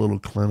stay in a little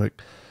clinic.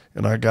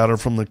 And I got her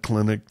from the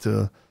clinic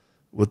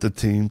with the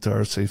team to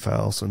our safe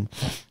house. And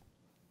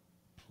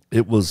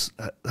it was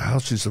how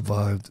she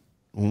survived.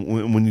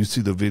 When you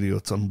see the video,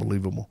 it's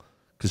unbelievable,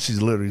 because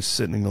she's literally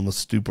sitting on the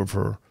stoop of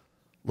her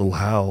little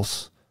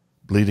house,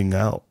 bleeding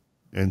out,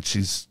 and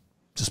she's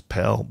just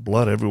pale,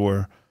 blood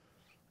everywhere.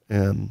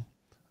 And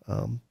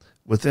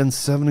within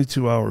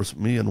 72 hours,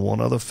 me and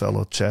one other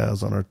fellow,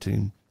 Chaz, on our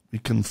team, we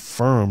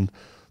confirmed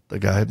the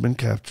guy had been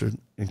captured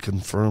and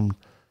confirmed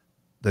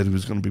that he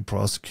was going to be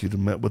prosecuted,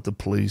 met with the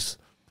police,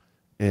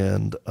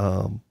 and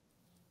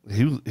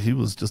he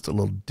was just a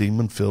little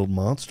demon-filled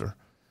monster.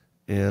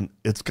 And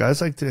it's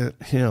guys like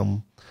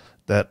him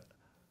that,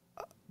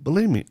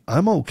 believe me,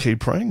 I'm okay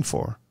praying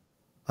for.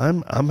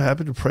 I'm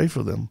happy to pray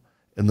for them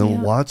and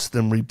then watch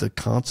them reap the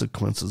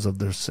consequences of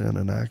their sin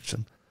and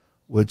action,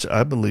 which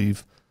I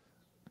believe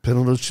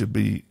penalties should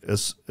be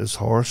as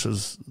harsh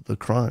as the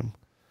crime.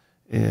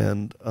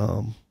 And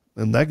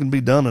that can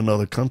be done in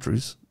other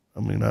countries. I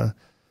mean,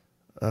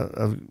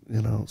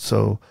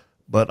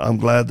 but I'm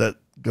glad that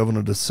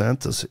Governor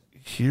DeSantis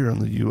here in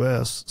the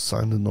U.S.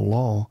 signed into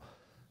law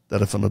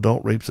that if an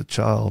adult rapes a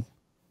child,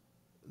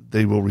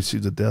 they will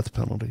receive the death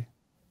penalty.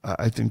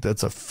 I think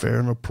that's a fair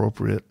and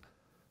appropriate,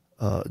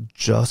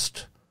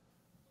 just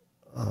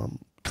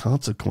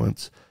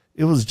consequence.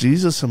 It was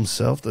Jesus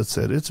himself that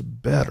said, it is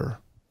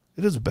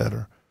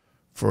better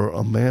for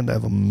a man to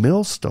have a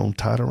millstone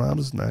tied around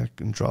his neck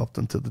and dropped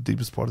into the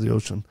deepest part of the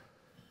ocean.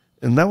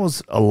 And that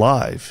was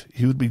alive.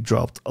 He would be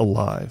dropped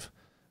alive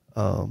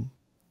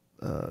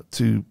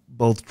to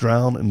both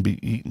drown and be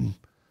eaten,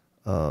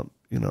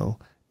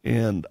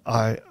 And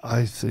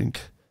I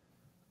think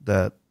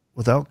that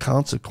without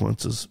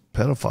consequences,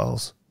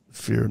 pedophiles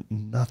fear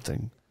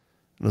nothing.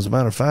 And as a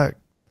matter of fact,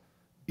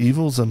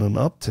 evil's in an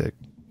uptick.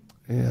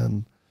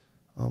 And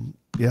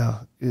I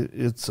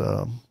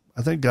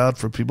thank God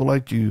for people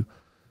like you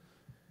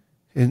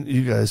and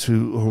you guys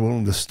who are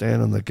willing to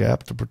stand in the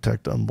gap to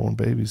protect unborn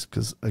babies,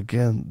 because,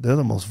 again, they're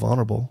the most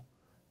vulnerable.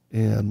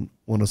 And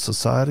when a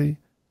society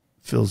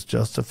feels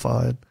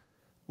justified,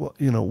 well,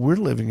 we're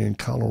living in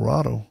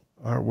Colorado.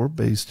 We're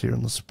based here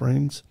in the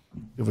Springs.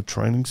 We have a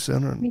training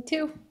center. Me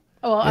too.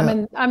 Oh, well,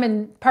 yeah. I'm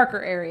in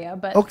Parker area,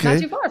 but not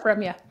too far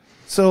from you.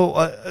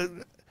 So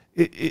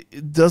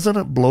doesn't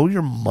it blow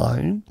your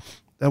mind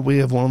that we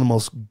have one of the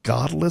most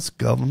godless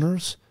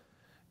governors?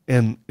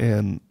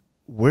 And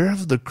where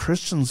have the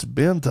Christians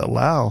been to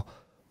allow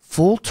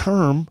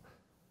full-term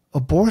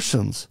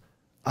abortions?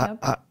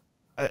 Yep.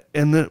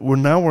 And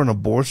we're an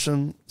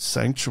abortion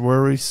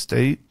sanctuary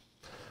state.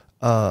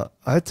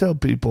 I tell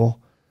people,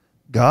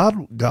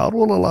 God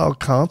will allow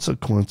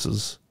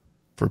consequences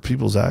for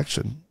people's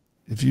action.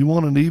 If you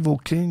want an evil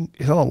king,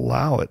 he'll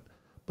allow it,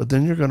 but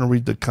then you're going to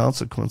reap the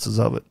consequences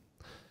of it.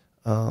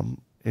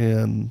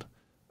 And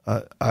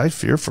I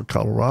fear for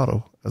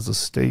Colorado as a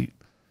state.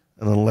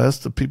 And unless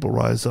the people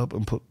rise up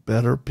and put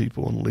better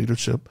people in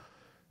leadership,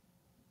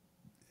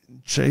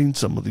 change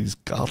some of these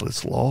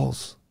godless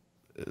laws,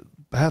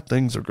 bad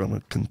things are going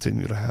to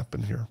continue to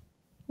happen here.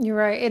 You're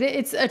right.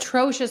 It's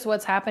atrocious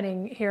what's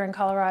happening here in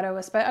Colorado,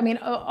 especially,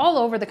 all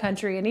over the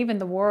country and even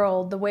the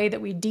world, the way that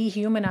we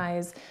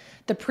dehumanize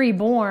the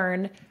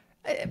preborn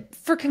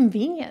for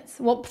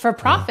convenience, for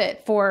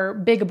profit, for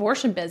big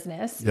abortion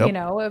business, Yep.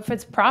 If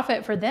it's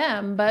profit for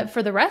them, but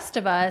for the rest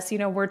of us,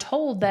 we're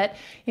told that,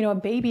 a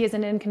baby is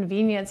an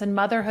inconvenience and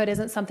motherhood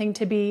isn't something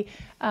to be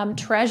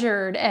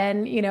treasured.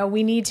 And,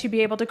 we need to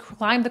be able to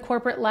climb the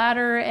corporate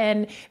ladder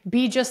and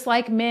be just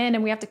like men,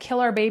 and we have to kill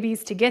our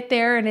babies to get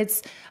there. And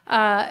it's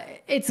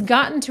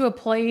gotten to a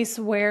place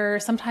where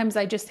sometimes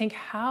I just think,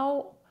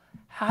 how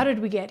did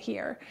we get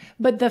here?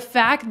 But the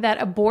fact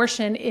that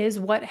abortion is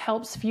what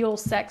helps fuel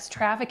sex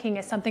trafficking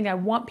is something I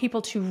want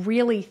people to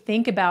really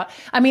think about.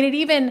 I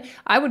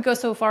would go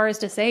so far as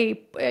to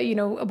say,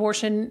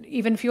 abortion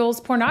even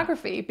fuels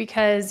pornography,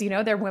 because,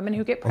 there are women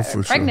who get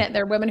pregnant. Sure.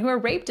 There are women who are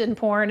raped in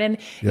porn. And,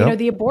 Yep.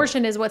 The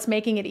abortion is what's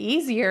making it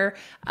easier.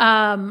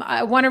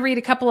 I want to read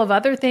a couple of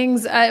other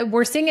things.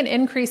 We're seeing an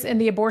increase in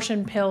the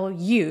abortion pill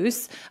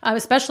use,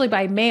 especially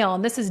by male.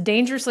 And this has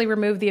dangerously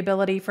removed the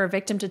ability for a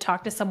victim to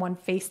talk to someone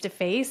face to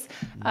face.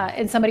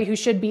 And somebody who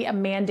should be a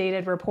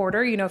mandated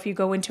reporter. If you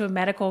go into a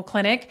medical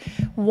clinic,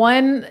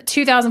 one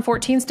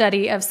 2014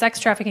 study of sex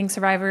trafficking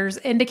survivors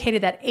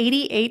indicated that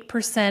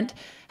 88%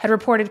 had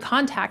reported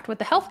contact with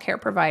the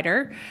healthcare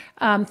provider,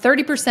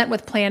 30%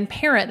 with Planned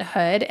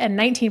Parenthood, and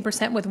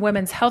 19% with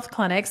women's health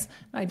clinics.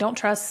 I don't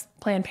trust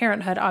Planned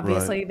Parenthood,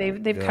 obviously.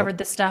 Right. They've covered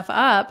this stuff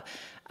up.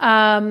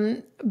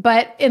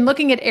 But in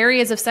looking at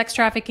areas of sex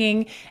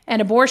trafficking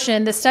and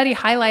abortion, the study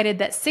highlighted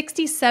that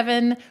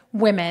 67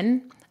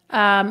 women,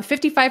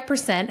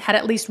 55% had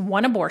at least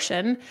one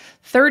abortion,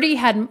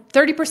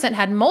 30%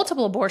 had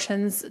multiple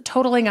abortions,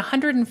 totaling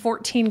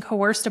 114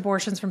 coerced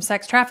abortions from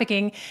sex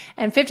trafficking,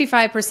 and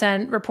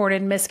 55%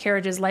 reported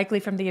miscarriages, likely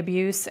from the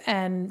abuse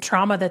and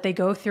trauma that they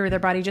go through. Their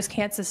body just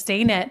can't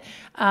sustain it.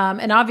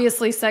 And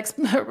obviously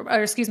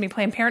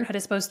Planned Parenthood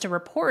is supposed to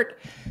report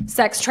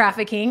sex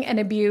trafficking and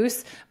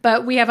abuse,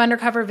 but we have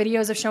undercover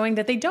videos of showing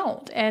that they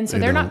don't. And so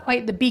they're not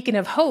quite the beacon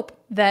of hope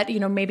that,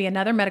 maybe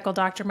another medical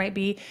doctor might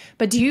be.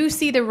 But do you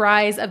see the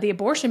rise of the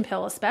abortion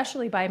pill,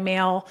 especially by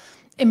male,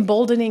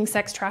 emboldening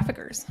sex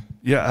traffickers?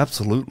 Yeah,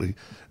 absolutely.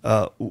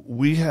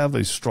 We have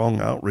a strong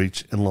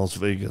outreach in Las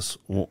Vegas,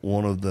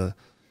 one of the,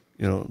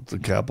 the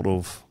capital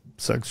of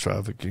sex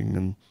trafficking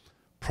and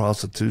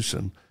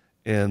prostitution.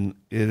 And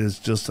it is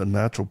just a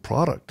natural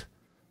product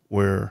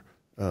where,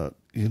 an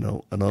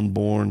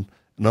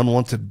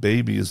unwanted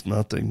baby is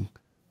nothing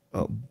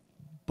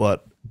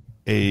but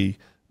a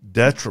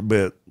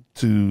detriment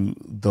to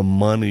the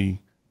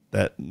money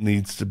that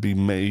needs to be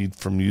made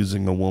from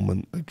using a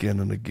woman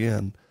again and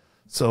again.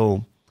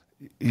 So,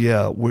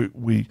 yeah,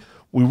 we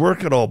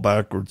work it all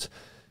backwards.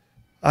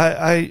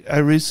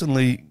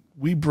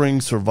 We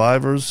bring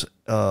survivors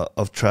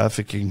of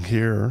trafficking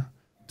here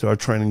to our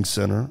training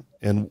center,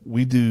 and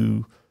we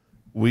do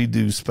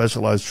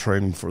specialized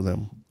training for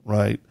them,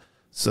 right?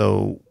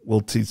 So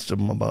we'll teach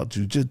them about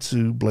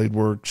jujitsu, blade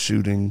work,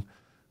 shooting,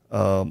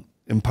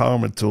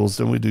 empowerment tools.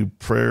 Then we do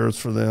prayers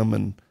for them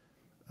and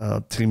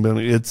team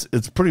building.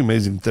 It's pretty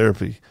amazing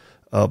therapy,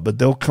 but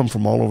they'll come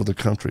from all over the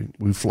country.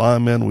 We fly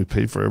them in. We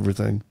pay for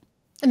everything.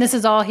 And this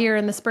is all here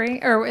in the spring,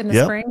 or in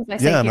the spring?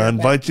 I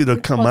invite you to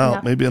come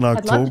out, maybe in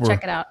October. I'd love to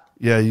check it out.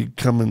 Yeah, you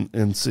come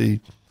and see.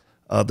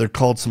 They're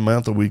called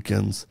Samantha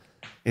Weekends.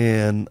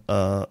 And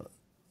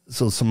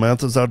so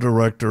Samantha's our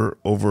director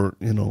over,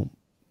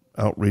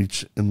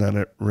 outreach in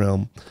that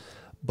realm.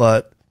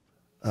 But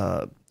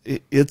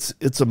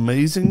it's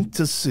amazing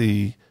to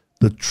see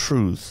the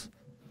truth.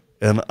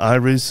 And I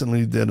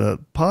recently did a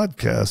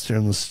podcast here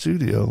in the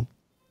studio,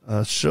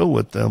 show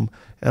with them.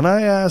 And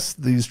I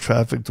asked these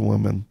trafficked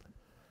women,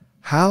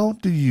 how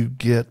do you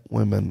get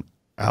women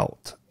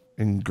out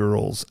and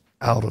girls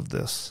out of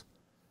this?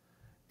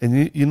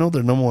 And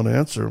their number one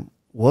answer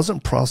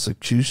wasn't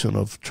prosecution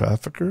of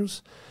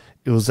traffickers.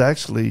 It was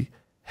actually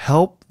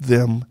help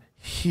them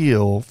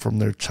heal from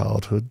their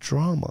childhood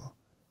trauma.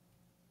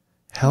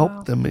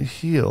 Help them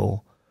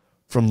heal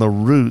from the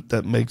root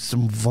that makes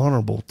them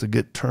vulnerable to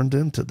get turned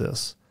into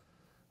this.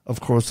 Of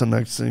course, the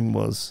next thing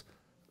was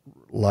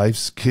life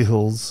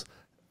skills,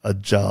 a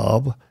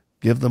job,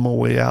 give them a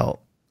way out.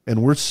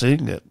 And we're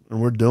seeing it,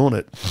 and we're doing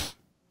it.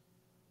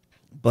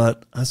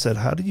 But I said,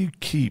 how do you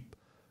keep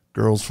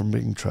girls from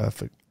being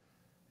trafficked?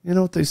 You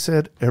know what they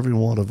said? Every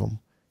one of them.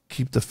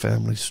 Keep the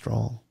family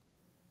strong.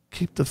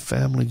 Keep the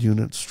family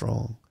unit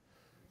strong.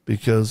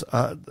 Because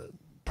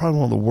probably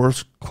one of the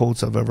worst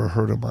quotes I've ever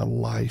heard in my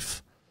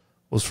life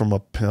was from a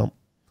pimp.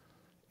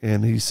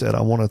 And he said,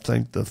 I want to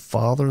thank the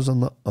fathers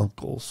and the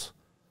uncles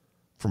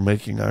for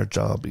making our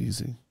job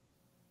easy.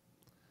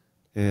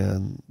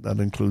 And that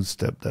includes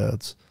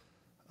stepdads.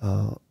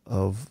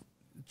 Of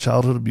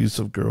childhood abuse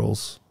of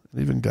girls,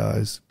 and even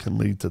guys, can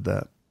lead to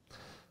that.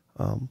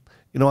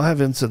 I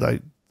have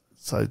insight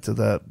to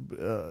that,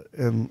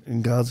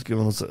 and God's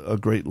given us a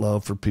great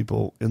love for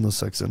people in the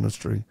sex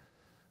industry.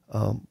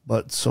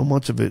 But so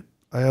much of it,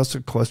 I asked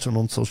a question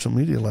on social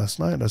media last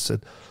night. I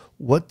said,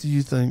 what do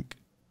you think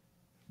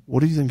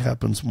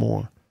happens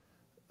more?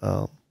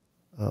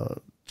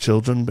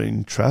 Children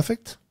being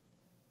trafficked,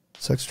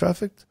 sex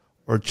trafficked,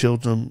 or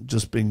children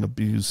just being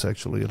abused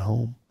sexually at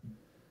home?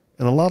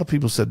 And a lot of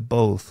people said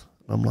both.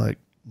 I'm like,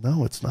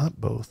 no, it's not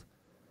both.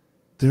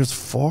 There's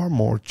far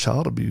more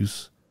child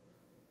abuse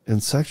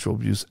and sexual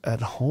abuse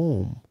at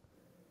home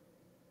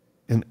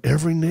in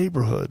every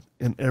neighborhood,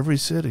 in every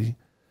city,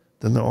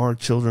 than there are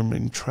children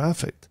being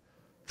trafficked.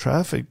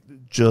 Traffic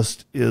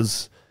just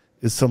is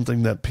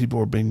something that people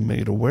are being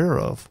made aware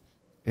of.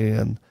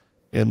 And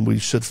we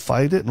should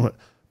fight it.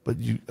 But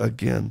you,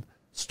 again,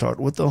 start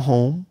with the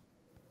home.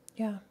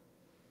 Yeah.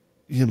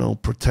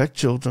 Protect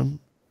children.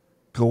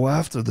 Go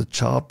after the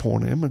child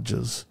porn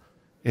images.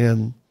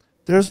 And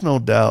there's no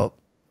doubt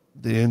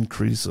the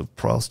increase of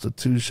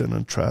prostitution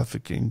and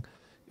trafficking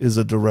is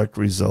a direct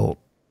result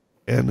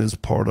and is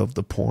part of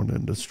the porn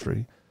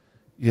industry.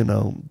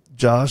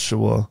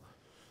 Joshua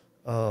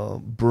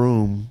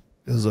Broom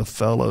is a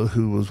fellow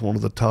who was one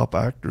of the top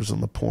actors in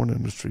the porn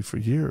industry for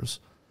years.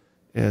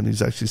 And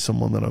he's actually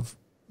someone that I've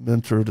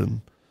mentored,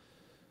 and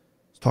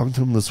was talking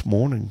to him this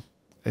morning.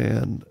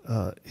 And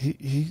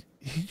he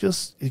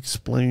just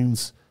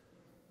explains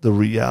the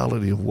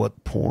reality of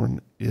what porn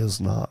is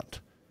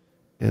not.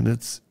 And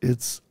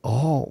it's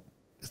all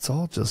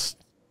just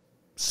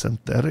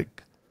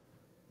synthetic,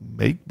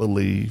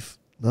 make-believe.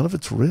 None of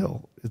it's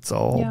real. It's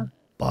all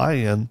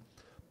buy-in.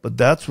 But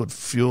that's what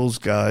fuels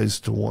guys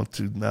to want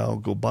to now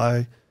go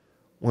buy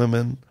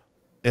women.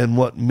 And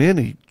what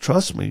many,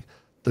 trust me,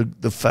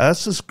 the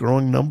fastest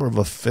growing number of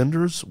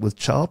offenders with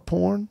child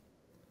porn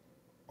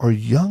are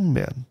young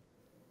men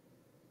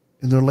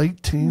in their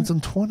late teens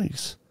and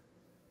 20s.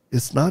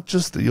 It's not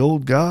just the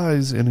old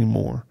guys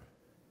anymore.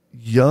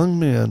 Young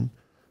men,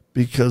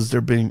 because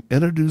they're being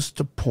introduced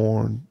to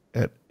porn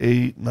at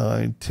 8,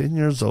 9, 10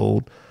 years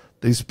old.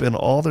 They spend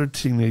all their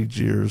teenage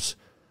years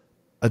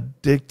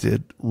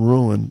addicted,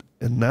 ruined,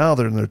 and now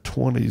they're in their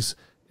 20s,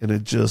 and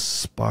it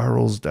just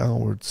spirals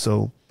downward.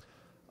 So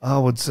I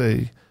would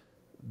say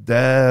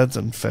dads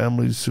and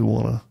families who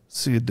want to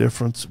see a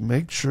difference,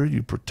 make sure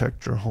you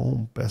protect your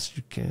home best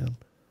you can.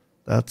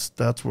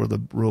 That's where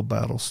the real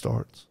battle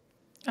starts.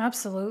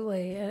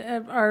 Absolutely.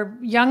 Our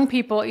young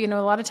people, a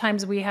lot of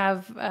times we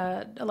have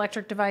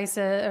electric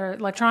devices or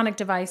electronic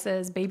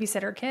devices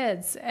babysit our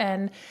kids.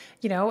 And,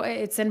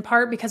 it's in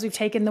part because we've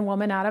taken the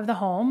woman out of the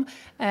home,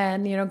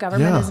 and,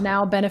 government is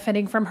now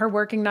benefiting from her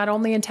working not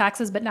only in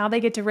taxes, but now they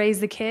get to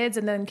raise the kids,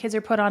 and then kids are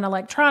put on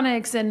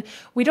electronics, and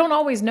we don't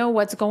always know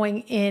what's going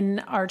in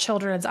our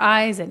children's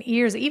eyes and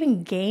ears,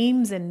 even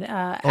games and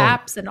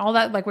apps and all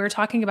that, like we were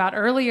talking about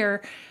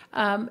earlier.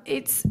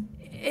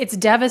 It's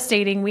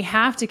devastating. We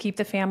have to keep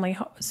the family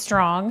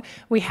strong.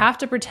 We have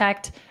to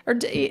protect or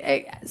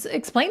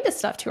explain this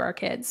stuff to our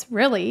kids,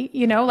 really,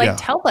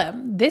 tell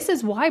them this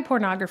is why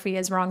pornography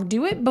is wrong.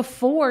 Do it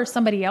before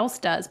somebody else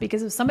does,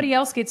 because if somebody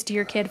else gets to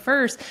your kid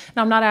first,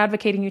 now I'm not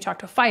advocating you talk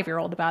to a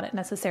 5-year-old about it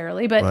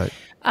necessarily, but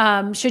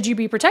should you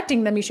be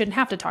protecting them, you shouldn't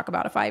have to talk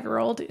about a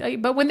 5-year-old.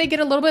 But when they get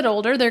a little bit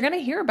older, they're going to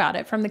hear about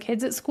it from the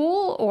kids at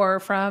school or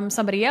from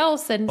somebody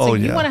else. And so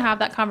you want to have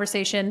that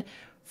conversation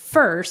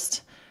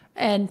first.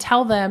 And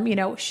tell them,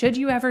 should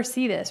you ever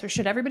see this, or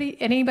should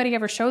anybody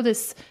ever show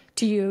this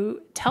to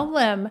you? Tell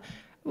them,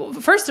 well,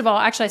 first of all,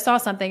 actually, I saw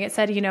something. It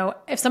said,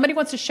 if somebody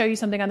wants to show you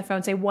something on the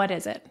phone, say, what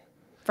is it?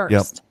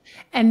 first.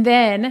 And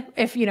then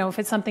if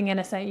it's something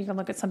innocent, you can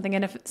look at something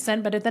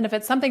innocent, but then if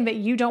it's something that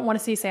you don't want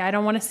to see, say, I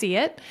don't want to see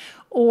it.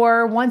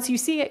 Or once you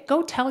see it,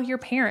 go tell your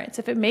parents.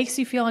 If it makes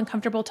you feel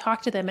uncomfortable,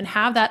 talk to them and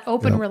have that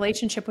open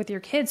relationship with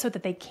your kids so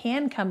that they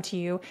can come to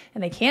you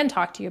and they can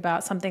talk to you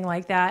about something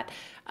like that.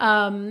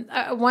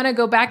 I want to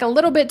go back a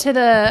little bit to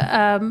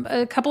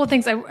a couple of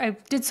things. I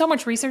did so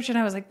much research and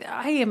I was like,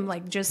 I am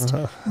like just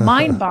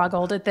mind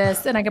boggled at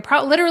this. And I could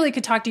literally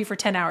talk to you for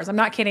 10 hours. I'm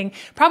not kidding.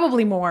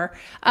 Probably more.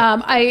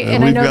 I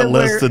know got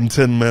less than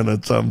 10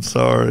 minutes. I'm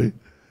sorry.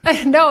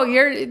 No,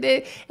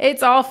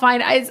 it's all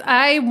fine.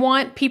 I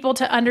want people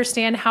to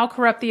understand how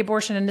corrupt the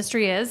abortion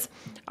industry is,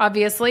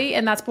 obviously,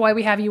 and that's why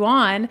we have you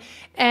on.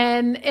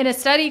 And in a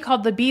study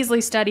called the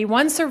Beasley study,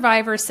 one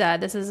survivor said,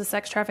 this is a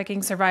sex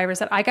trafficking survivor,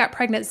 said, I got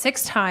pregnant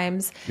 6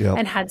 times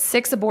and had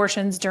 6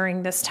 abortions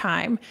during this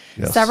time.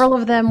 Yes. Several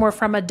of them were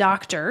from a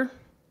doctor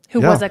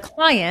who was a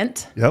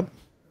client. Yep.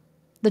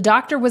 The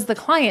doctor was the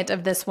client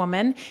of this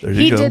woman.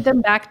 He did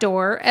them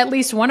backdoor. At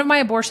least one of my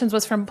abortions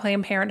was from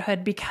Planned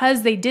Parenthood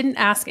because they didn't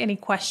ask any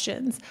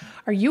questions.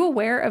 Are you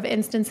aware of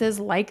instances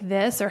like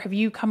this, or have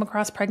you come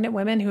across pregnant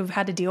women who have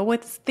had to deal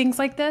with things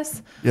like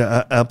this?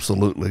 Yeah,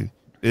 absolutely.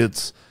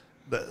 That's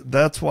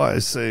why I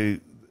say,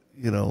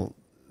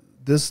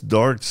 this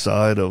dark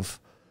side of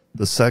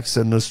the sex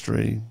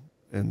industry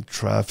and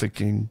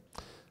trafficking,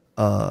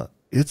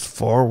 it's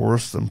far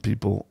worse than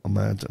people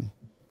imagine.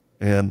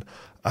 And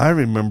I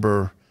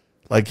remember,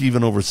 like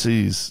even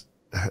overseas,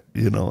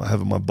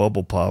 having my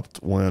bubble popped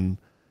when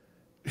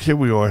here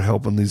we are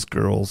helping these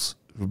girls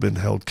who've been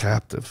held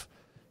captive.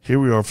 Here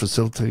we are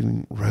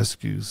facilitating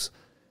rescues.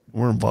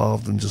 We're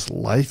involved in just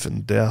life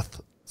and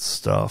death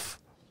stuff.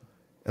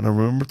 And I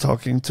remember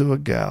talking to a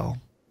gal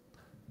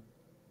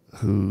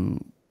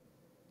who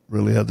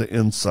really had the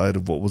insight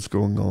of what was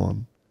going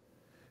on.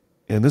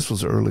 And this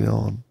was early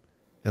on.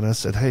 And I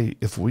said, hey,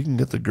 if we can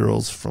get the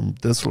girls from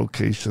this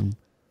location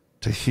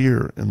to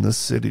here in this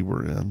city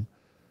we're in,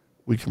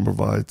 we can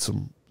provide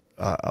some,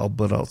 I'll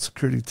put out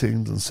security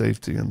teams and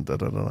safety and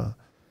da-da-da-da.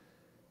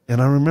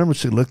 And I remember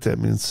she looked at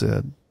me and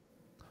said,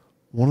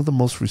 one of the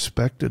most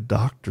respected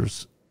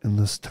doctors in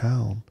this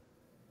town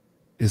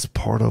is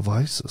part of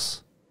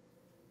ISIS.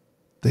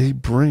 They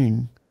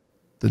bring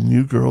the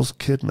new girls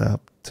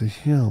kidnapped to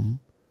him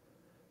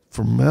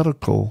for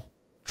medical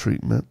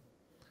treatment.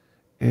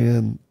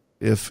 And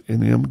if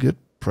any of them get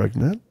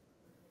pregnant,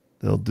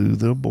 they'll do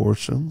the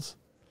abortions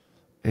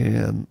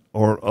and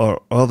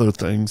or other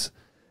things.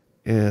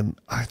 And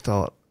I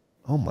thought,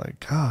 oh my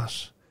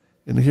gosh.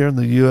 And here in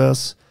the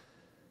U.S.,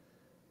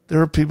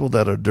 there are people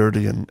that are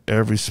dirty in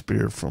every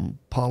sphere, from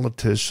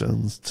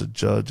politicians to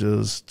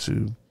judges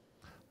to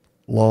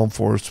law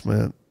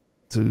enforcement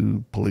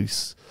to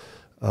police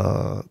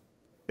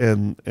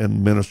and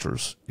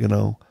ministers,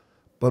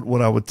 But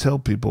what I would tell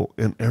people,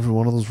 in every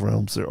one of those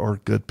realms, there are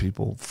good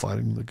people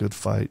fighting the good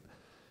fight.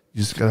 You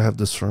just got to have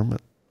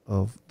discernment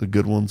of the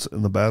good ones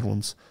and the bad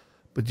ones.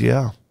 But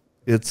yeah,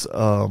 it's,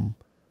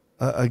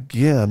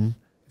 again,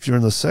 if you're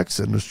in the sex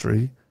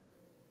industry,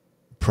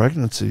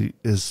 pregnancy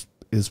is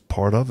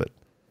part of it.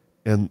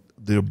 And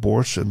the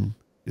abortion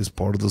is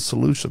part of the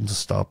solution to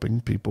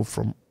stopping people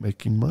from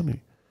making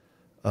money.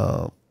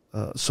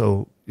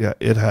 So, yeah,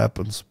 it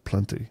happens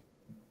plenty.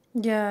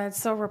 Yeah, it's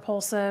so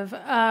repulsive.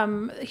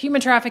 Human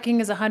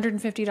trafficking is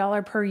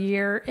 $150 per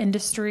year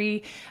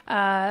industry.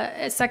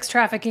 Sex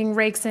trafficking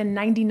rakes in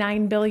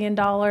 $99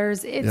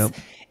 billion.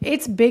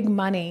 It's big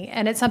money,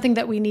 and it's something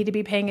that we need to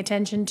be paying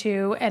attention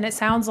to. And it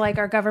sounds like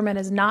our government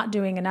is not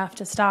doing enough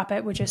to stop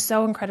it, which is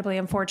so incredibly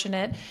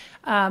unfortunate.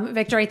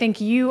 Victor, I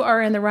think you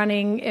are in the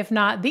running, if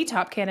not the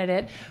top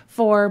candidate,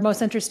 for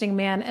most interesting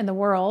man in the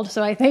world.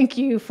 So I thank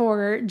you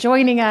for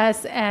joining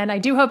us, and I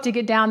do hope to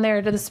get down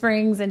there to the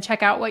Springs and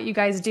check out what you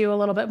guys do a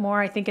little bit more.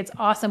 I think it's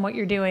awesome what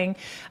you're doing.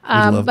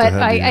 But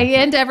I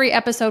end every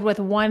episode with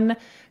one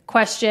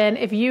question.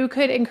 If you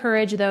could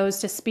encourage those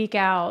to speak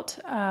out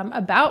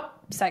about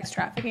sex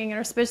trafficking,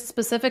 or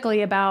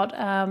specifically about,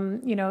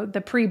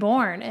 the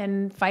preborn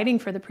and fighting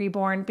for the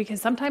preborn,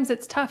 because sometimes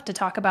it's tough to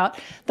talk about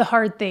the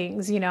hard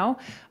things,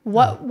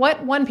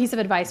 What one piece of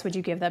advice would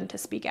you give them to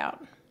speak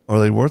out? Are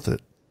they worth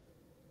it?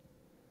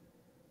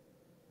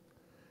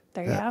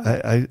 There you have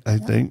it. I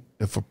think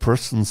if a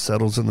person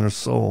settles in their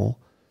soul,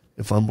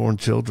 if unborn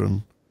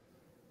children,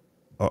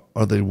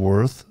 are they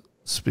worth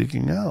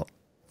speaking out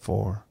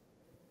for?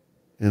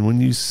 And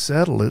when you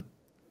settle it,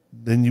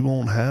 then you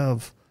won't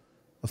have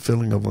a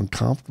feeling of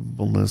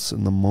uncomfortableness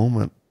in the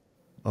moment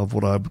of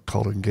what I would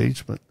call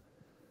engagement.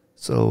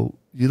 So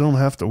you don't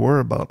have to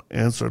worry about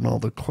answering all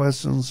the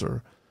questions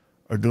or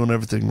doing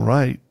everything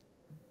right,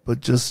 but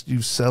just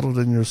you've settled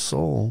in your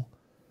soul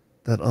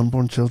that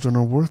unborn children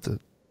are worth it.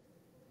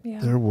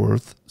 Yeah. They're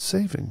worth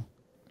saving.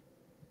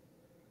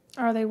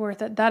 Are they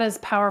worth it? That is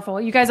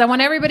powerful. You guys, I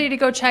want everybody to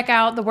go check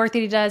out the work that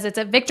he does. It's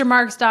at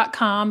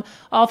victormarx.com.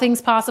 All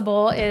Things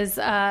Possible is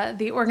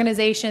the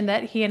organization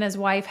that he and his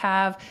wife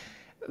have.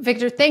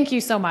 Victor, thank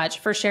you so much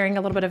for sharing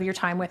a little bit of your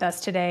time with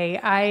us today.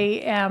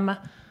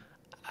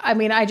 I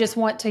mean, I just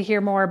want to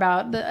hear more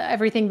about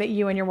everything that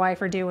you and your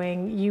wife are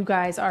doing. You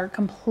guys are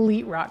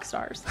complete rock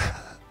stars.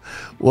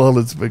 Well,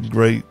 it's been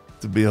great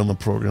to be on the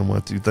program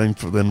with you.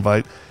 Thanks for the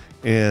invite.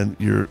 And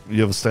you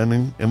have a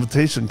standing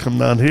invitation. Come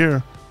down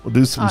here. We'll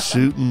do some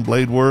shooting,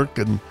 blade work,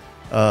 and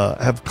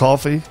have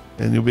coffee.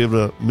 And you'll be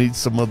able to meet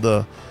some of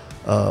the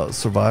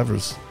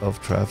survivors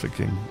of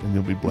trafficking. And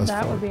you'll be blessed.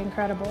 That would be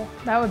incredible.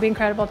 That would be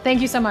incredible.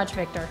 Thank you so much,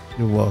 Victor.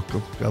 You're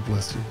welcome. God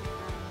bless you.